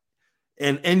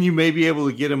 and you may be able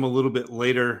to get him a little bit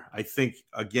later. I think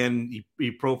again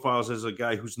he profiles as a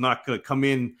guy who's not going to come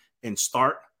in and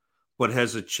start, but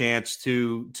has a chance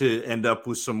to end up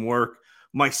with some work.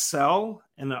 My sell,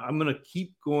 and I'm going to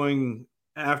keep going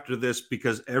after this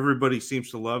because everybody seems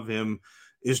to love him,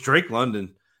 is Drake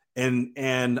London.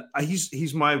 And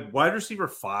he's my wide receiver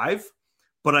 5,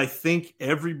 but I think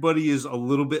everybody is a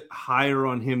little bit higher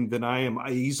on him than I am.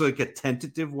 He's like a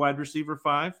tentative wide receiver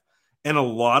 5. And a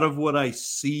lot of what I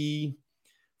see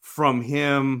from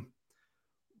him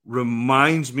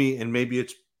reminds me, and maybe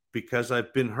it's because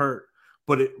I've been hurt,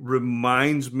 but it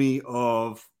reminds me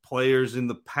of players in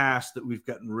the past that we've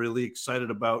gotten really excited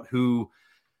about who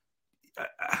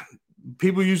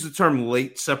people use the term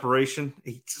late separation.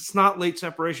 It's not late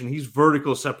separation. He's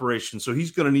vertical separation. So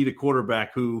he's going to need a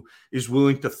quarterback who is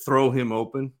willing to throw him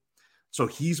open. So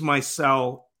he's my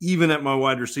sell, even at my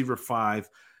wide receiver 5.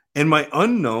 And my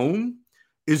unknown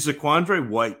is Zaquandre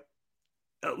White.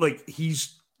 Like,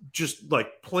 he's just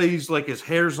like plays like his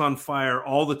hair's on fire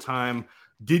all the time.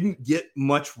 Didn't get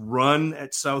much run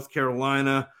at South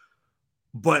Carolina,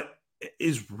 but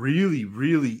is really,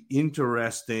 really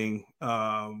interesting.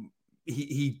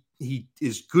 He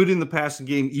is good in the passing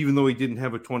game, even though he didn't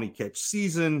have a 20-catch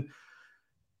season.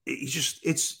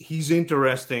 He's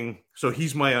interesting. So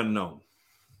he's my unknown.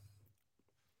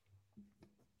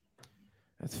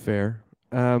 That's fair.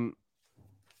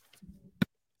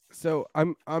 So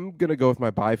I'm gonna go with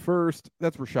my buy first.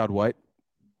 That's Rachaad White.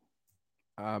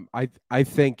 I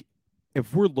think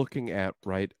if we're looking at,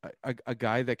 right, a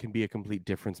guy that can be a complete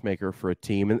difference maker for a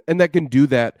team and that can do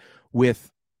that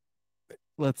with,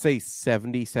 let's say,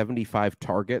 70, 75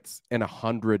 targets and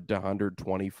 100 to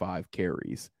 125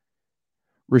 carries,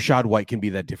 Rachaad White can be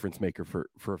that difference maker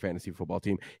for a fantasy football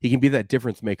team. He can be that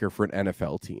difference maker for an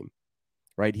NFL team,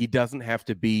 right? He doesn't have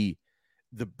to be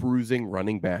the bruising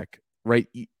running back, right?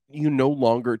 You no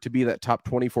longer, to be that top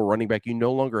 24 running back, you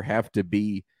no longer have to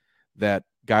be that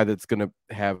guy that's going to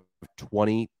have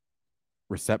 20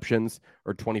 receptions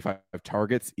or 25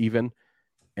 targets even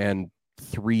and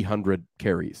 300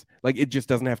 carries. Like, it just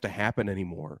doesn't have to happen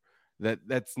anymore.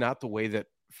 That's not the way that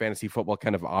fantasy football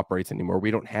kind of operates anymore.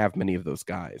 We don't have many of those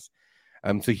guys.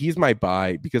 So he's my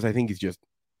buy because I think he's just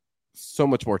so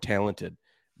much more talented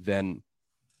than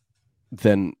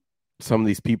some of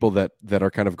these people that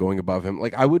are kind of going above him.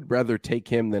 Like, I would rather take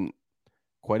him than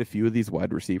quite a few of these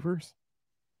wide receivers.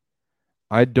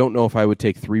 I don't know if I would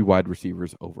take 3 wide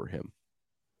receivers over him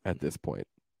at this point.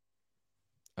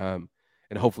 And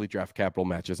hopefully draft capital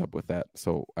matches up with that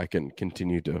so I can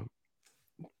continue to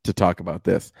talk about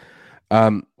this.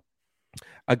 A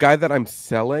guy that I'm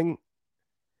selling,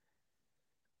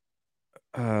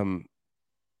 like,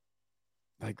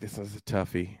 this is a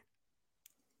toughie.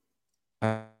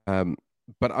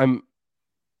 But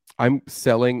I'm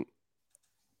selling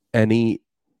any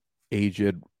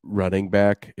aged running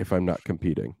back if I'm not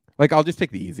competing. Like, I'll just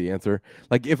take the easy answer.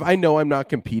 Like, if I know I'm not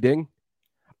competing,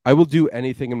 I will do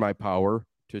anything in my power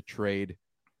to trade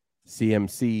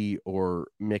CMC or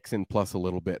mix in plus a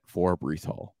little bit for Breece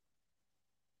Hall.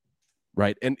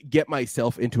 Right? And get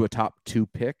myself into a top 2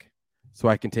 pick so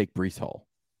I can take Breece Hall.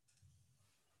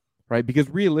 Right? Because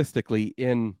realistically,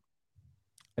 in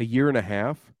a year and a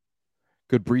half,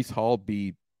 could Breece Hall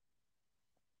be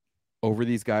over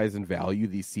these guys in value,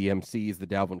 these CMCs, the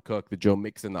Dalvin Cook, the Joe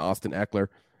Mixon, the Austin Eckler?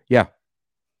 Yeah,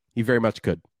 he very much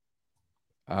could.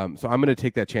 So I'm going to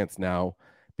take that chance now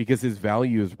because his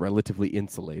value is relatively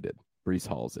insulated. Breece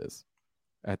Hall's is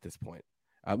at this point.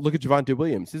 Look at Javonte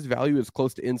Williams. His value is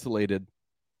close to insulated,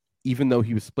 even though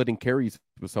he was splitting carries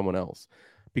with someone else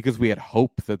because we had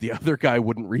hope that the other guy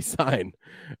wouldn't re-sign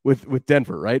with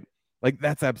Denver, right? Like,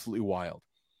 that's absolutely wild.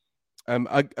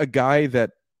 A guy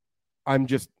that I'm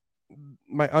just,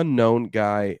 my unknown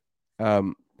guy,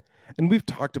 and we've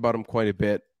talked about him quite a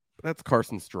bit, but that's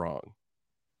Carson Strong.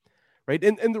 right?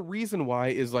 And the reason why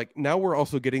is like now we're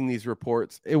also getting these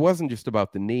reports. It wasn't just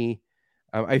about the knee.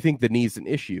 I think the knee's an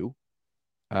issue.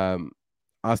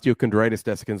 Osteochondritis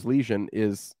dissecans lesion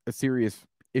is a serious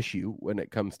issue when it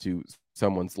comes to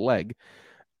someone's leg.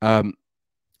 But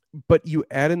you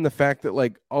add in the fact that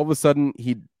like all of a sudden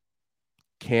he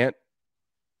can't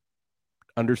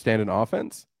understand an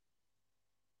offense,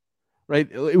 right?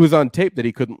 It was on tape that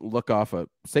he couldn't look off a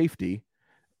safety,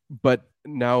 but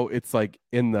now it's like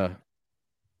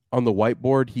on the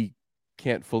whiteboard, he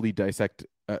can't fully dissect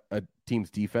a team's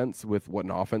defense with what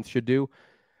an offense should do.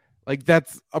 Like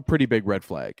that's a pretty big red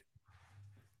flag.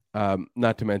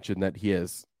 Not to mention that he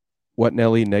has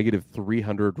Nelly, negative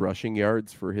 300 rushing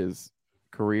yards for his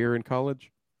career in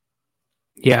college.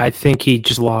 Yeah, I think he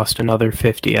just lost another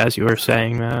 50 as you were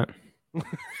saying that.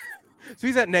 So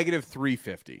he's at negative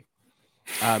 350.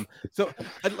 But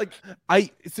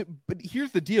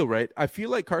here's the deal, right? I feel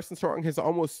like Carson Strong has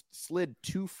almost slid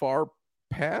too far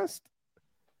past.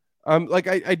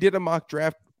 I did a mock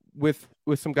draft with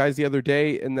some guys the other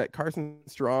day, and that Carson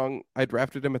Strong, I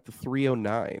drafted him at the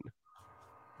 309.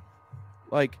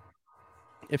 Like,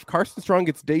 if Carson Strong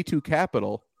gets day 2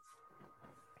 capital,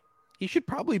 he should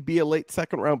probably be a late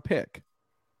second round pick.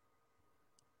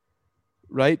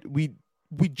 Right? We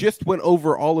just went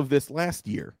over all of this last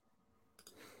year.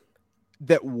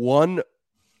 That one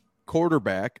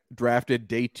quarterback drafted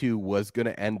day 2 was going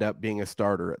to end up being a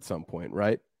starter at some point,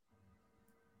 right?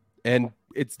 And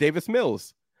it's Davis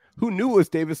Mills. Who knew it was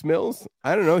Davis Mills?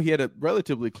 I don't know. He had a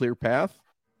relatively clear path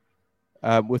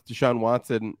with Deshaun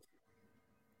Watson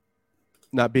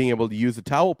not being able to use a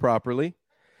towel properly.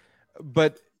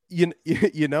 But, you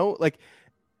know, like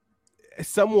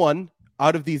someone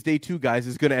out of these day 2 guys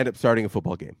is going to end up starting a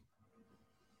football game.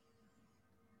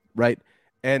 Right?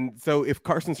 And so if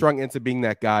Carson Strong ends up being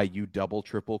that guy, you double,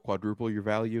 triple, quadruple your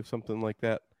value, something like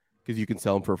that, because you can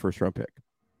sell him for a first round pick.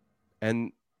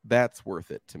 And that's worth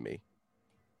it to me.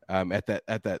 At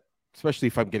that, especially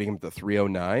if I'm getting him at the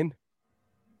 309,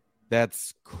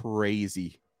 that's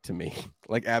crazy to me.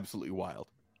 Like absolutely wild.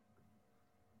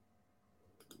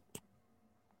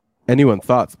 Anyone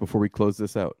thoughts before we close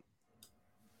this out?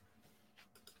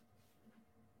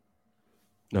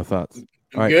 No thoughts.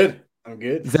 I'm good.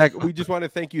 Zach, we just want to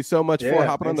thank you so much for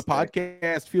hopping on the podcast.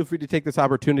 Zach. Feel free to take this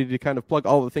opportunity to kind of plug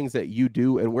all the things that you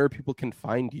do and where people can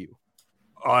find you.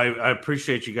 I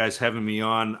appreciate you guys having me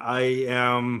on. I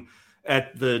am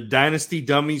at the Dynasty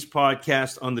Dummies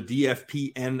podcast on the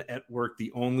DFPN network,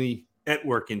 the only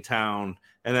network in town.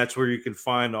 And that's where you can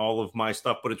find all of my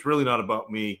stuff. But it's really not about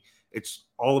me. It's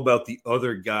all about the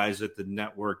other guys at the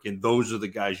network. And those are the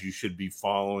guys you should be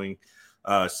following.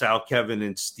 Sal, Kevin,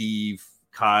 and Steve,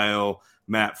 Kyle,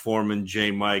 Matt Foreman, J.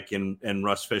 Mike, and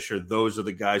Russ Fisher. Those are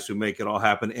the guys who make it all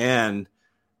happen. And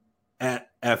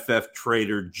at FF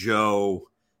Trader Joe,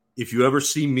 if you ever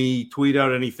see me tweet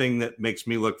out anything that makes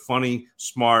me look funny,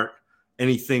 smart,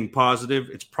 anything positive,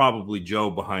 it's probably Joe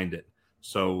behind it.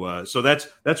 So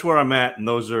that's where I'm at, and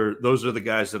those are the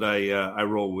guys that I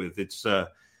roll with. It's a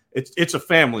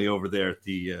family over there at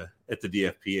the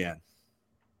DFPN.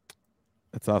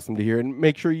 That's awesome to hear. And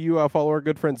make sure you follow our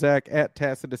good friend Zach at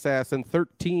Tacit Assassin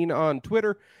 13 on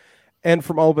Twitter. And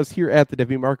from all of us here at the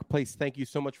Devy Marketplace, thank you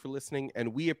so much for listening,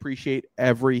 and we appreciate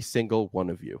every single one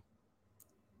of you.